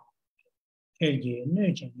Ngala Chang Keji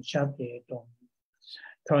Nujin Shabde Dong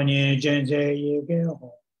Tony Jenze Yige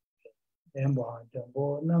Hong Demba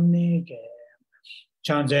Dembo Namni Ge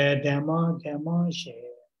Changze Dema Dema She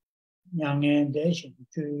Nyangen Deshin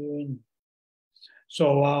Jun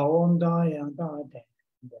Sowa Onda Yanda Den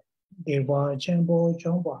Deba Chenbo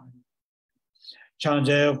Chongba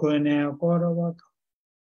Changze Gune Korawa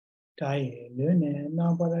Taye Lune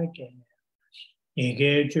Nambara Ge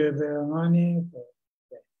Ige Jube Ngani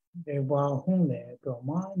Deba Hongle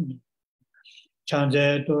Domani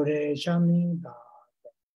Changze Dore Shami Da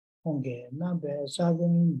Hongge Nabe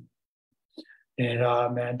Sabin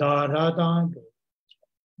Dera Meda Radan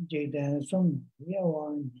Jiden Sum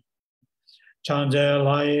Yawan Changze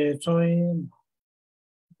Lai Soin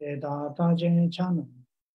Deda Tajin Chanam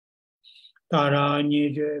Tara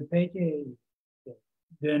Nije Peje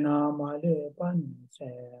Dena Male Pan Se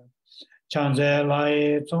Changze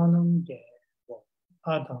Lai Sonam Je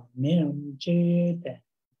Adam Nim Je Den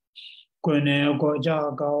Gune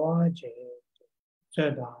Goja Gawa Je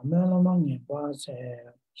Seda Melamangi Base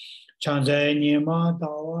Changze Nima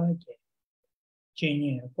Dawa Je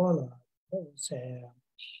Jini Bola Se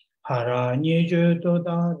Hara Niju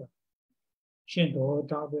Dodara Shindo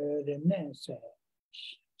Dabe Rene Se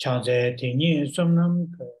Changze Tini Sumnam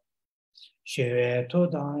Ke Shive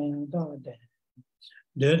Todayan Dade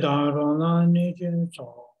Deda Rona Niju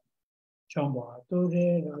So Chamba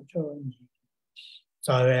Dure Rachoni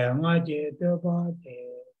Sawe Ngaji Deba De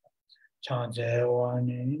Changze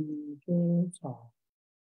Wani Niju Sa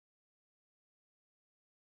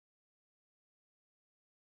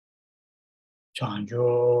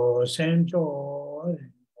Changjo Senjo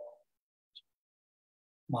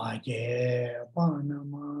Maje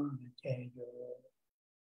Panama Jejo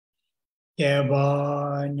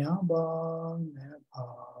Yeba Nyaba Nepa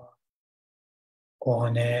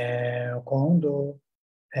Kone Kondo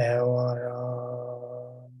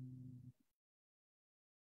Pewara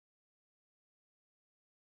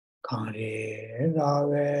Kari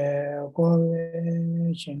Rave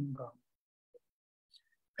Kove Shinga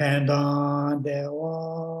Pendan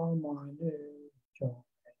Dewa Manu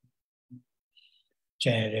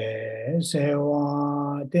Chere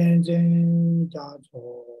sewa tenzin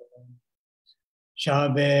jacho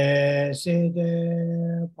shabe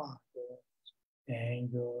sede pate.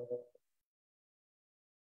 Thank you.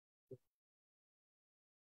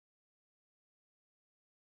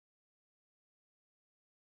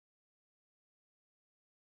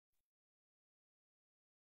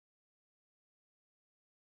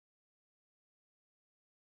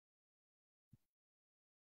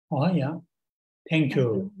 Oh yeah. Thank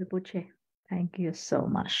you. Rinpoche. Thank you so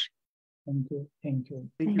much. Thank you. Thank you.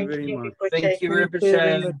 Thank you very much. Rinpoche. Thank you, Rinpoche.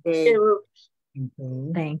 Rinpoche. Thank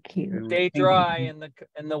you. Thank you. Stay Thank dry you.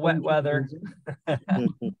 in the wet Thank you, weather.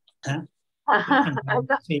 Susan. And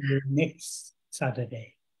see you next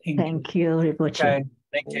Saturday. Thank you, Rinpoche. Okay.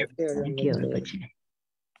 Thank you. Thank you, Rinpoche.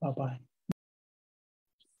 Bye-bye.